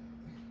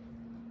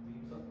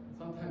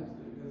 Sometimes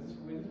we just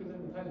live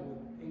in times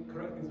when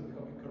incorrect things will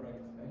become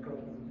incorrect, and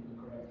correct things will become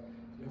correct.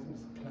 So we have to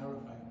just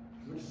clarify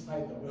which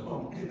side that we're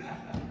on.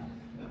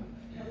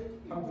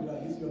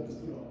 Alhamdulillah, at least you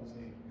understood what I'm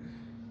saying.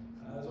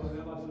 So may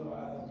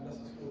Allah bless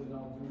us all in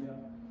our dunya,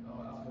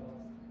 our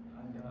akhirah,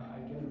 and I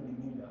genuinely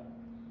mean that.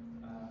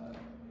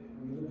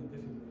 We live in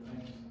difficult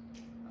times,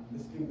 and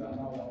this thing that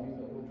now that we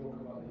all joke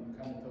about, that you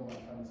kind of tell what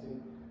I'm trying to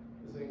say,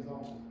 is an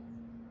example.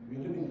 If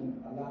you're living in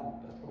a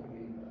land that's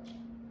propagating that,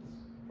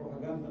 it's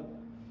propaganda.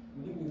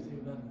 We're living in the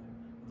same land.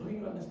 Don't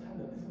you understand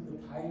that this is the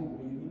time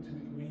where you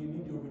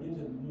need your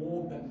religion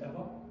more than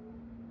ever?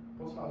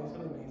 Prophet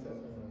ﷺ, he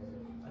says,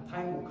 a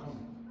time will come.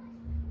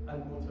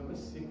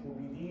 المتمسك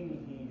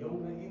بدينه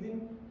يومئذ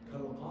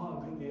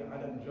كالقابض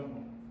على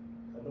الجمر.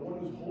 That the one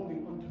who's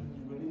holding onto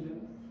his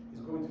religion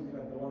is going to be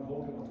like the one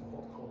holding onto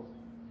hot coal.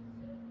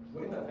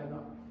 We're in that time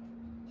now.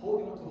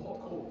 Holding onto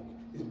hot coal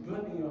is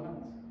burning your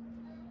hands.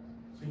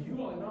 So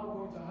you are now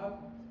going to have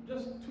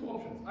just two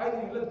options.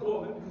 Either you let go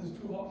of it because it's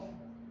too hot,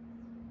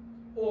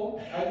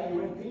 or either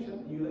you remain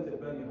patient and you let it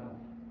burn your hand.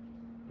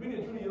 Really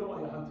and truly, you don't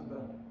want your hand to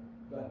burn,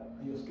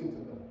 and your skin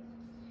to burn.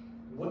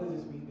 What does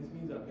this mean? This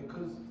means that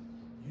because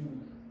you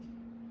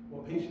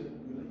were patient,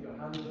 you let your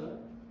hand burn,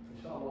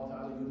 inshallah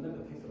ta'ala, you'll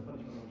never taste the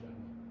punishment of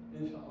Jahannam.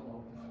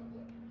 Inshallah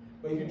ta'ala.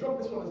 But if you drop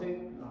this one and say,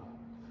 no,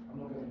 I'm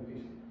not going to be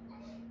patient,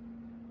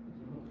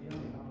 you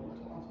have a lot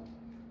to answer.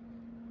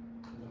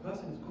 If a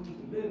person is going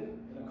to live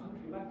in a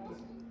country like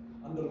this,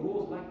 under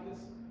laws like this,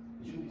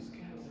 they should be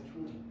scared of their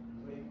children.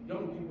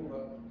 Young people,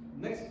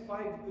 next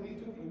 5, 3,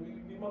 2,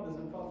 you'll be mothers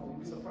and fathers, you'll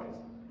be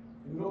surprised.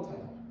 In no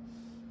time.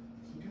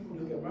 So people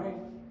will get married,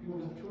 people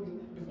will have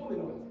children, before they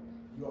know it,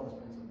 you are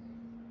responsible.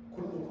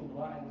 كلكم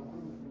راع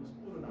وكلكم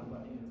مسؤول عن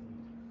رعيته.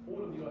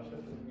 All of you are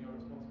shepherds and you are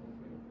responsible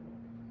for your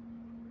flock.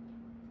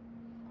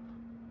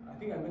 I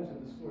think I mentioned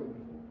this story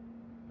before,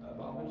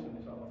 but I'll mention it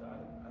inshallah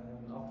ta'ala. And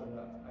then after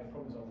that, I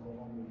promise I'll go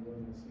home and you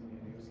won't even see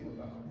me and you'll see the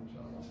back of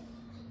inshallah.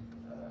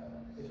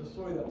 It's a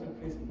story that took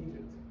place in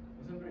Egypt.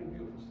 It's a very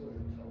beautiful story,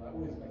 inshallah. I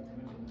always like to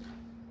mention it,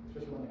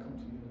 especially when I come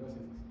to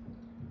universities.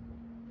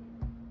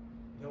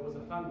 There was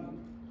a family,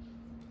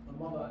 a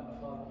mother and a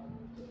father,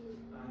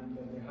 and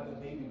they had a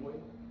baby boy,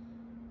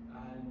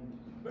 and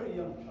a very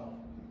young child.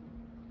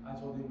 And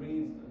so they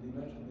raised and they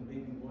nurtured the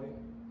baby boy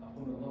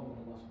upon the love of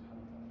Allah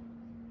subhanahu wa ta'ala.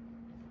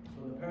 So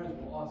the parents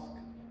will ask,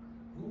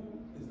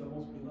 who is the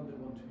most beloved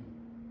one to you?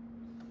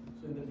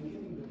 So in the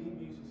beginning, the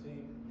baby used to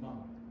say,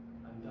 Mom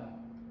and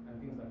Dad, and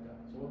things like that.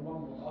 So when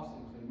Mom will ask,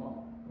 he will say, Mom.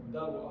 When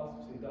Dad will ask,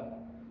 he will say, Dad.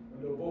 When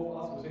they will both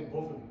ask, he will say,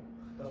 both of you.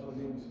 That's what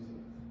the baby used to say.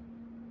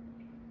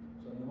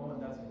 So the Mom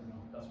and Dad said, no,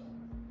 that's one.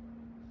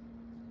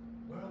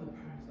 Where are the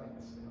parents like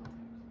this in our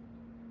times?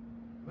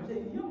 Imagine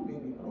a young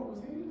baby, and all of a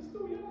sudden, they're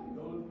still young.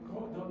 They'll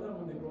learn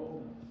when they grow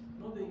older.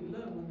 No, they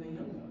learn when they're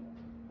younger.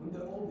 When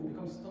they're old, they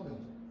become stubborn.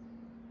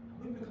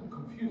 They become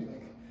confused,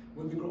 like,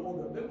 when they grow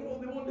older. They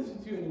won't listen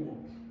to you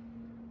anymore.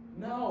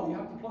 Now, you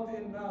have to plant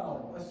it in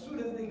now. As soon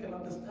as they can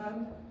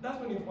understand,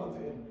 that's when you plant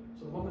it in.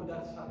 So Mom and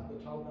Dad sat the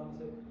child down and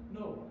said,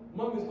 no,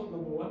 Mom is not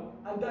number one,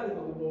 and Dad is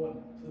not number one.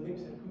 So the baby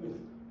said, who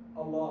is?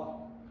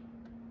 Allah.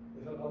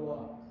 They said,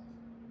 Allah.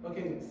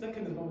 Okay,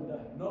 second is Mom and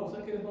Dad. No,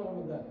 second is not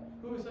Mom and Dad.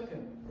 Who is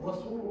second?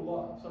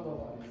 Rasulullah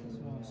sallallahu alaihi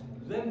wasallam.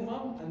 Then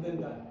Mom and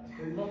then Dad.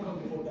 Then Mom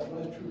comes before Dad.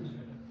 That's true.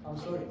 I'm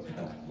sorry.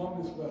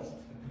 Mom is first.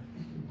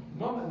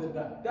 Mom and then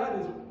Dad. Dad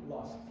is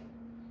last.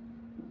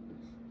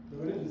 The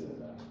religion said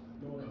that.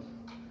 No one else.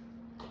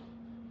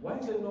 Why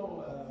is there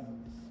no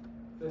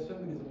there's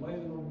feminism? Why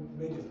is there no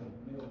maidism?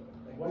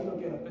 Like, why are you not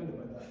getting offended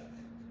by that?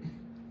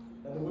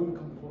 That the women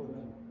come before the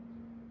men.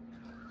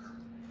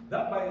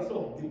 That by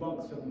itself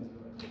debunks feminism.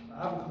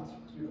 I haven't come to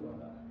speak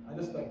about that. I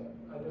just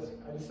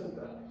said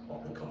that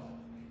off the cuff.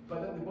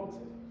 But that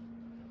debunks it.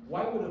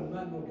 Why would a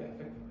man not get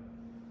affected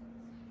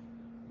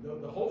by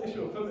that? The whole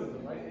issue of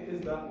feminism, right,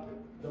 is that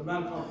the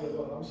man can't be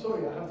above. I'm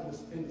sorry, I have to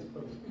just state this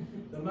point.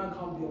 The man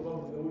can't be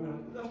above the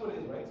woman. That's what it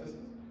is, right,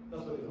 sisters?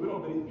 That's what it is. We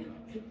don't believe in that.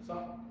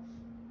 So,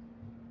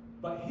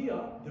 but here,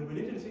 the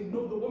religion is saying,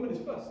 no, the woman is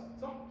first.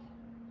 So,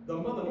 the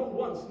mother, not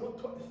once, not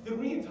twice,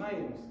 3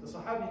 times. The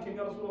Sahabi came,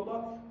 Ya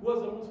Rasulullah, who has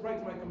the most right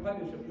to my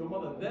companionship? Your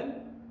mother, then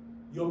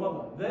your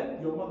mother, then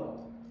your mother.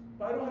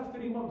 But I don't have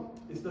 3 moms.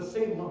 It's the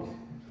same mom.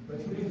 But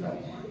it's 3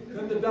 times.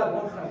 Then the dad,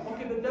 1 time.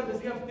 Okay, the dad, does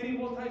he have 3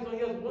 more times? Or he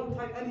has 1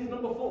 time and he's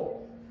number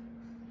 4.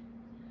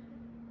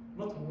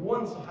 Not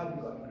one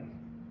Sahabi got married.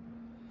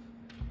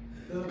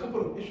 There's a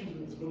couple of issues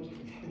with this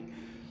logically.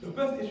 The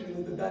first issue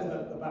is the dad is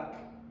at the back,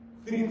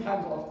 3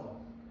 times after.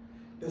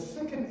 The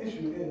second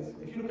issue is,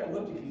 if you look at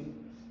logically,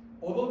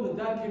 although the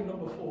dad came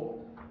number 4,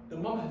 the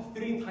mom has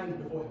 3 times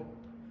before him.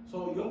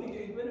 So you're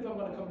thinking, even if I'm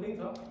going to come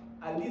later,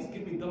 at least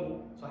give me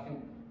double so I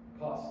can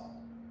pass.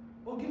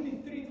 Or give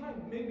me 3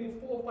 times, maybe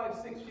 4, 5,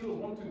 6. She was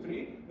 1, 2,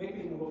 3. Make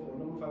me number 4,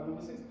 number 5,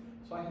 number 6.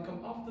 So I can come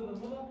after the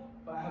mother,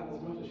 but I have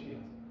as much as she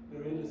has. The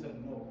religion said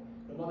no.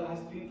 The mother has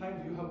 3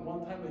 times, you have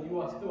 1 time, and you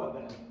are still at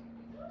the end.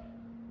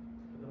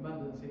 But the man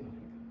doesn't say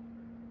nothing.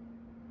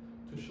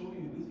 To show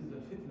you this is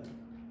a fitna.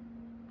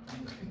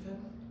 And the fitna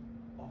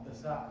of the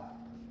Sa'ah.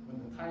 When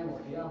the time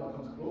of Qiyamah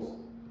comes close,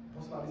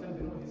 Prophet ﷺ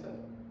didn't know what he said.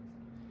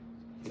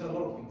 He said a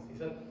lot of things. He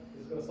said,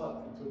 he's going to start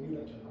into a new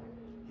lecture now.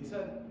 He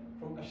said,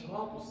 from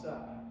Ashratu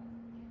Sa'ah,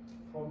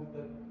 from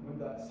when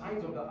the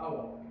signs of the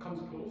hour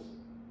comes close,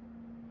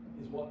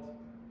 is what?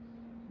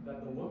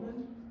 That the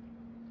woman,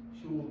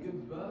 she will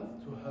give birth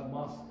to her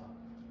master.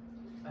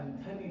 And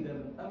تَلِدَ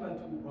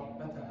الْأَمَةُ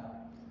رَبَّتَهَا.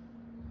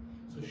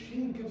 So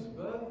she gives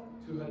birth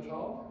to her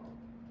child,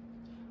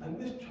 and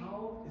this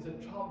child is a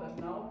child that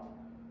now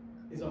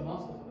is a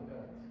master for the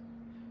parents.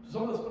 So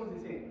some of the scholars,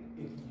 they say,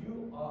 if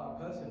you are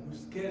a person who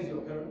scares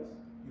your parents,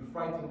 you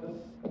frighten them,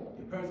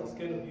 your parents are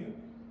scared of you,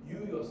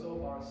 you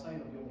yourself are a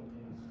sign of your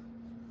Qiyamah.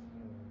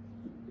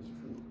 It's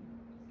true.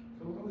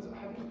 So look at this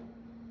hadith.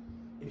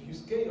 If you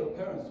scare your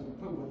parents to the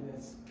point where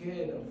they're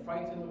scared and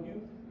frightened of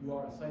you, you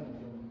are a sign of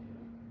your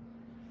Qiyamah.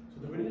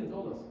 So the religion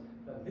told us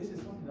that this is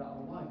something that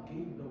Allah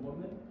gave the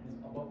woman and is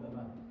above the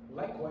man.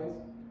 Likewise,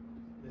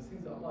 there's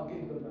things that Allah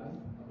gave the man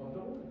above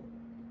the woman.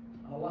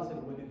 And Allah said,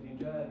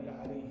 وَلِلْرِجَالِ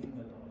عَلَيْهِنَّ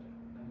دَرَجَةٌ.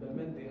 And the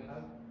men, they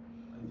have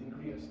a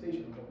degree, a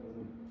station above the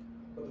women.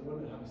 But the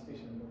women have a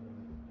station above the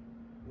men.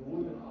 The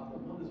women are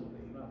the mothers of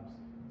the imams.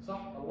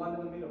 Sah, Allah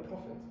never made a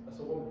prophet as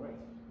a woman,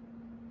 right?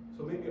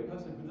 So maybe a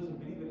person who doesn't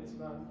believe in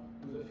Islam,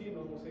 who's a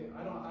female, will say,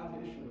 I don't have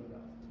an issue with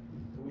that.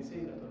 But we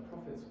say that the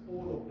prophets,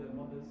 all of their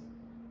mothers,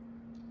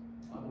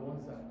 are the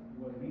ones that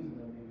were the reason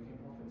that they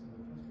became prophets in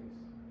the first place.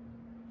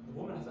 The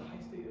woman has a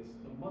high status.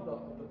 The mother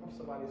of the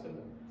Prophet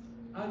ﷺ,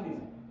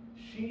 Ameen,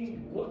 she,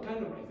 what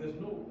kind of right? There's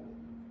no,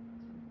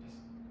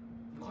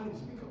 you can't even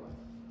speak of that.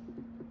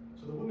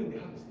 So the women, they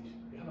have a station.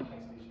 They have a high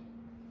station.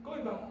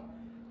 Going back,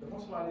 the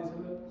Prophet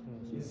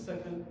ﷺ is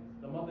second,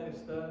 the mother is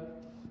third,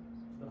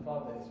 the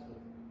father is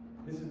fourth.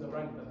 This is the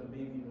rank that the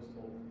baby was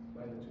told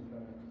by the 2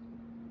 parents.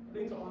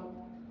 Later on,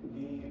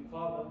 the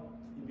father,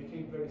 he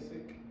became very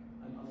sick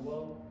and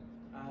unwell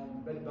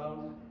and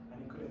bedbound, and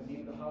he couldn't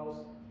leave the house,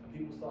 and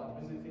people started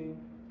visiting,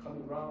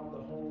 coming around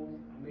the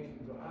home and making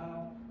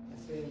dua and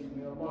saying,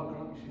 may Allah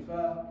grant you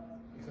shifa,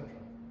 etc.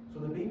 So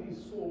the baby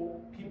saw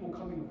people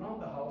coming around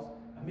the house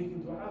and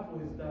making dua for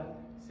his dad,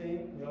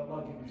 saying, may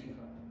Allah give you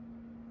shifa.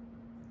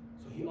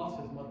 So he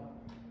asked his mother,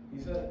 he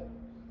said,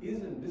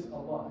 isn't this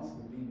Allah, this is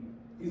the baby,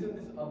 isn't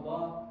this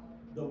Allah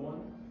the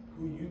one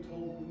who you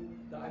told me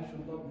that I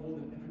should love more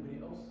than everybody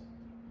else?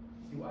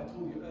 See what I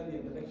told you earlier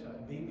in the lecture,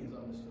 a baby is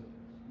understood.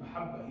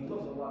 Mahabba, he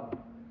loves Allah.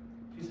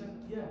 She said,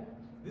 yeah,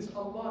 this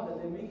Allah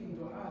that they're making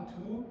dua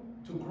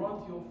to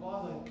grant your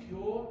father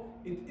cure,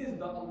 it is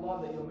the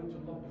Allah that you're meant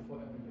to love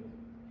before everybody.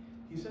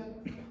 He said,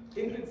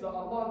 if it's the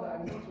Allah that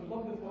I'm meant to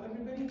love before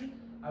everybody,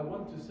 I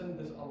want to send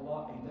this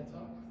Allah a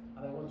letter,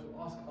 and I want to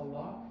ask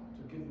Allah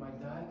to give my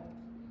dad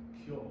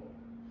cure.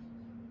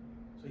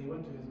 So he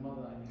went to his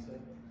mother and he said,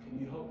 can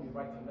you help me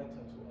write a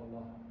letter to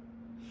Allah?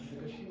 And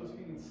because she was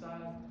feeling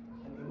sad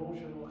and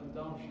emotional and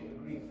down, she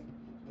agreed.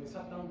 So they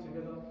sat down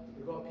together,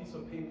 they got a piece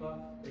of paper,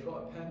 they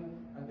got a pen,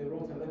 and they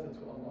wrote a letter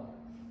to Allah.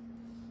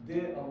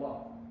 Dear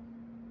Allah,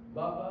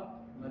 Baba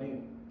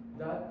Mareem,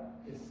 Dad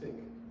is sick.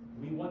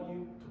 We want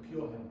you to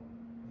cure him.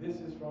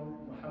 This is from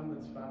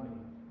Muhammad's family.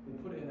 They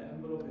put it in an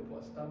envelope, they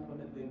put a stamp on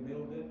it, they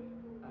mailed it,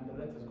 and the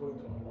letter is going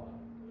to Allah.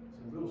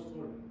 It's a real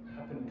story. It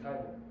happened in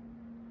Cairo.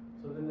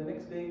 So then the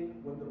next day,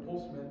 when the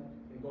postman,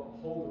 they got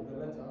hold of the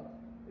letter,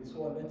 they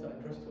saw a letter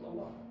addressed to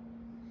Allah.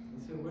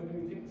 They said, where do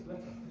we take this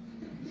letter?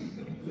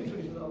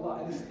 Literally to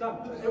Allah, and it's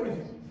stamped and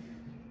everything.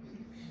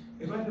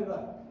 Imagine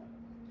that.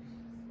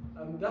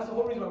 And that's the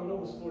whole reason why we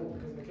know the story,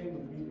 because they came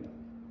with the media.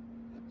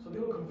 So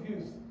they were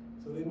confused.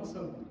 So they must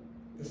have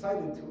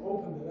decided to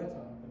open the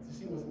letter and to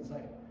see what's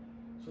inside.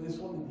 So they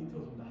saw the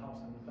details of the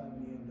house and the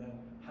family and the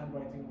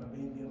handwriting of the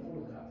baby and all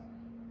of that.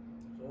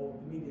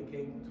 So the media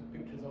came, took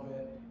pictures of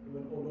it, it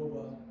went all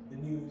over the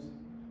news.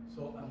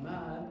 So a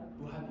man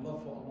who had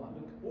love for Allah,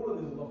 look, all of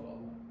this is love for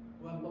Allah,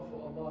 who had love for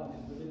Allah and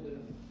his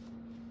religion,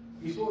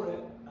 he saw it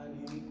and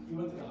he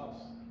went to the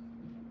house.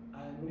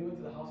 And when he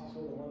went to the house, he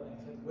saw the mother and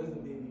he said, where's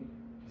the baby?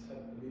 She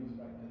said, the baby's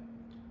right there.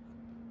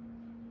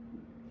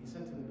 He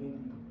said to the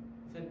baby,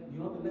 he said, you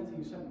know the letter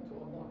you sent to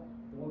Allah,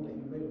 the one that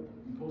you mailed,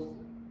 you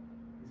posted?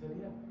 He said,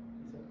 yeah.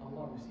 He said,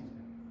 Allah received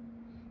it.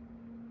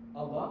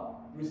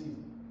 Allah received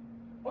it.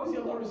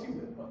 Obviously Allah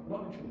received it, but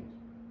not literally.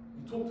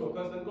 You talk to a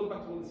person, it goes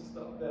back to what the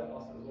sister up there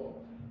asked as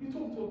well. You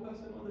talk to a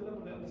person on the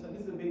level they understand,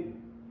 this is a baby.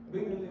 The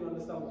baby doesn't even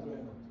understand what's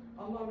going on.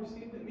 Allah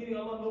received it, meaning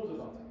Allah knows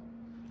about it.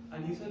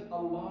 And he said,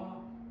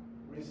 Allah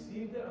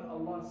received it and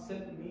Allah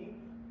sent me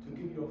to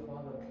give your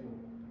father a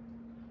cure.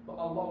 But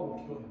Allah will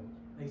cure him.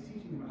 And he's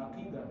teaching him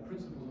aqidah,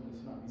 principles of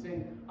Islam. He's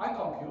saying, I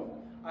can't cure.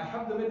 I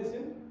have the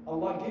medicine.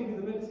 Allah gave me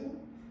the medicine.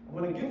 I'm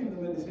going to give him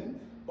the medicine,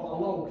 but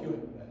Allah will cure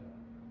him there.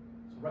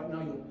 So right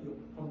now, you're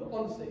from the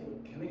onset,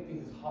 you're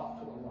connecting his heart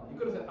to Allah. You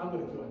could have said, I'm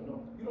going to cure him.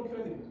 No, you don't cure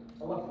anything.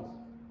 Allah cures.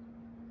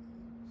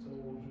 So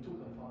he took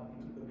the father,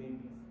 he took the baby,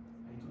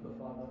 and he took the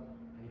father,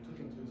 and he took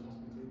him to his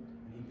hospital,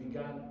 and he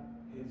began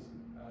his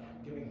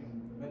giving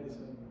him the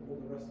medicine, all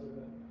the rest of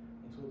it,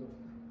 until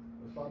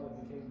the father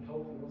became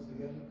healthy once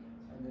again,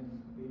 and then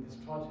they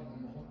discharged him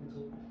from the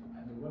hospital,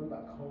 and they went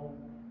back home,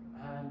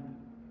 and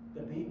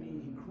the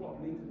baby, he grew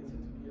up later, they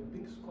said, to be a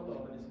big scholar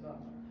of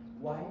Islam.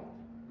 Why?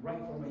 Right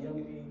from a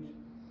young age,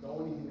 the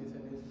only thing they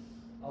said is,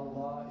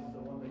 Allah is the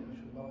one that you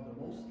should love the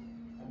most,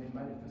 and they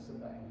manifested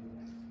that in his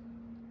life.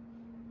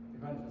 They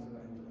manifested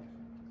that in his life.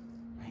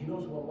 And he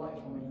knows who Allah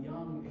is from a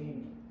young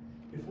age,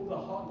 before the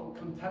heart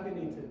got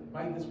contaminated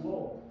by this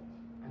world,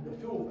 and the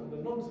filth and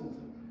the nonsense,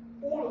 and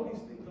all of these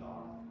things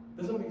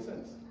doesn't make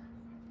sense.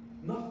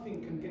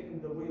 Nothing can get in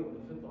the way of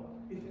the fitrah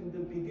if in the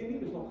beginning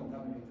it's not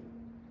contaminated.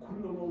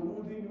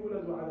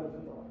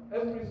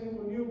 Every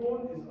single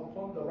newborn is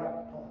upon the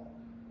right path.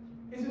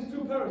 It's his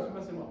two parents who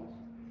mess him up.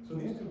 So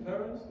these two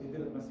parents, they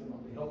didn't mess him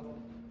up, they helped him.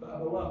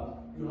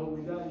 فَأَبَوَاهُ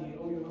يُهَوِّدَانِهِ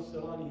أَوْ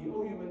يُنَصِّرَانِهِ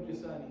أَوْ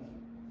يُمَجِّسَانِهِ.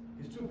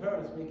 His two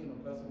parents making a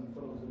person who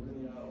follows the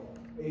dunya or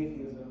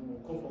atheism or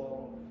kufr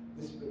or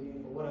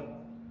disbelief or whatever.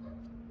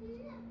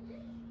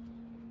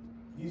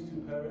 These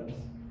two parents,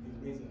 they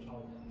raised a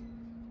child.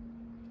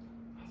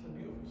 That's a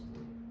beautiful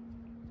story.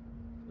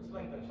 Just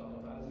like that,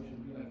 inshallah, we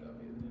should be like that.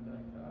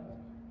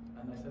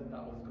 And I said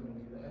that was going to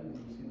be the end.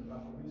 You see the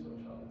back of me, so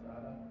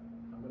inshallah,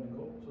 I'm going to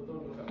go. So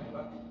don't look at my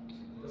back.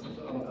 Just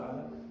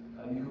inshallah,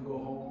 you can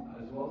go home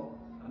as well.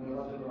 And may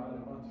Allah grant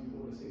you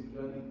all a safe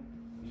journey,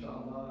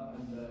 inshallah,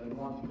 and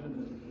grant you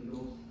goodness between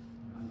those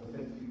and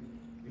protect you.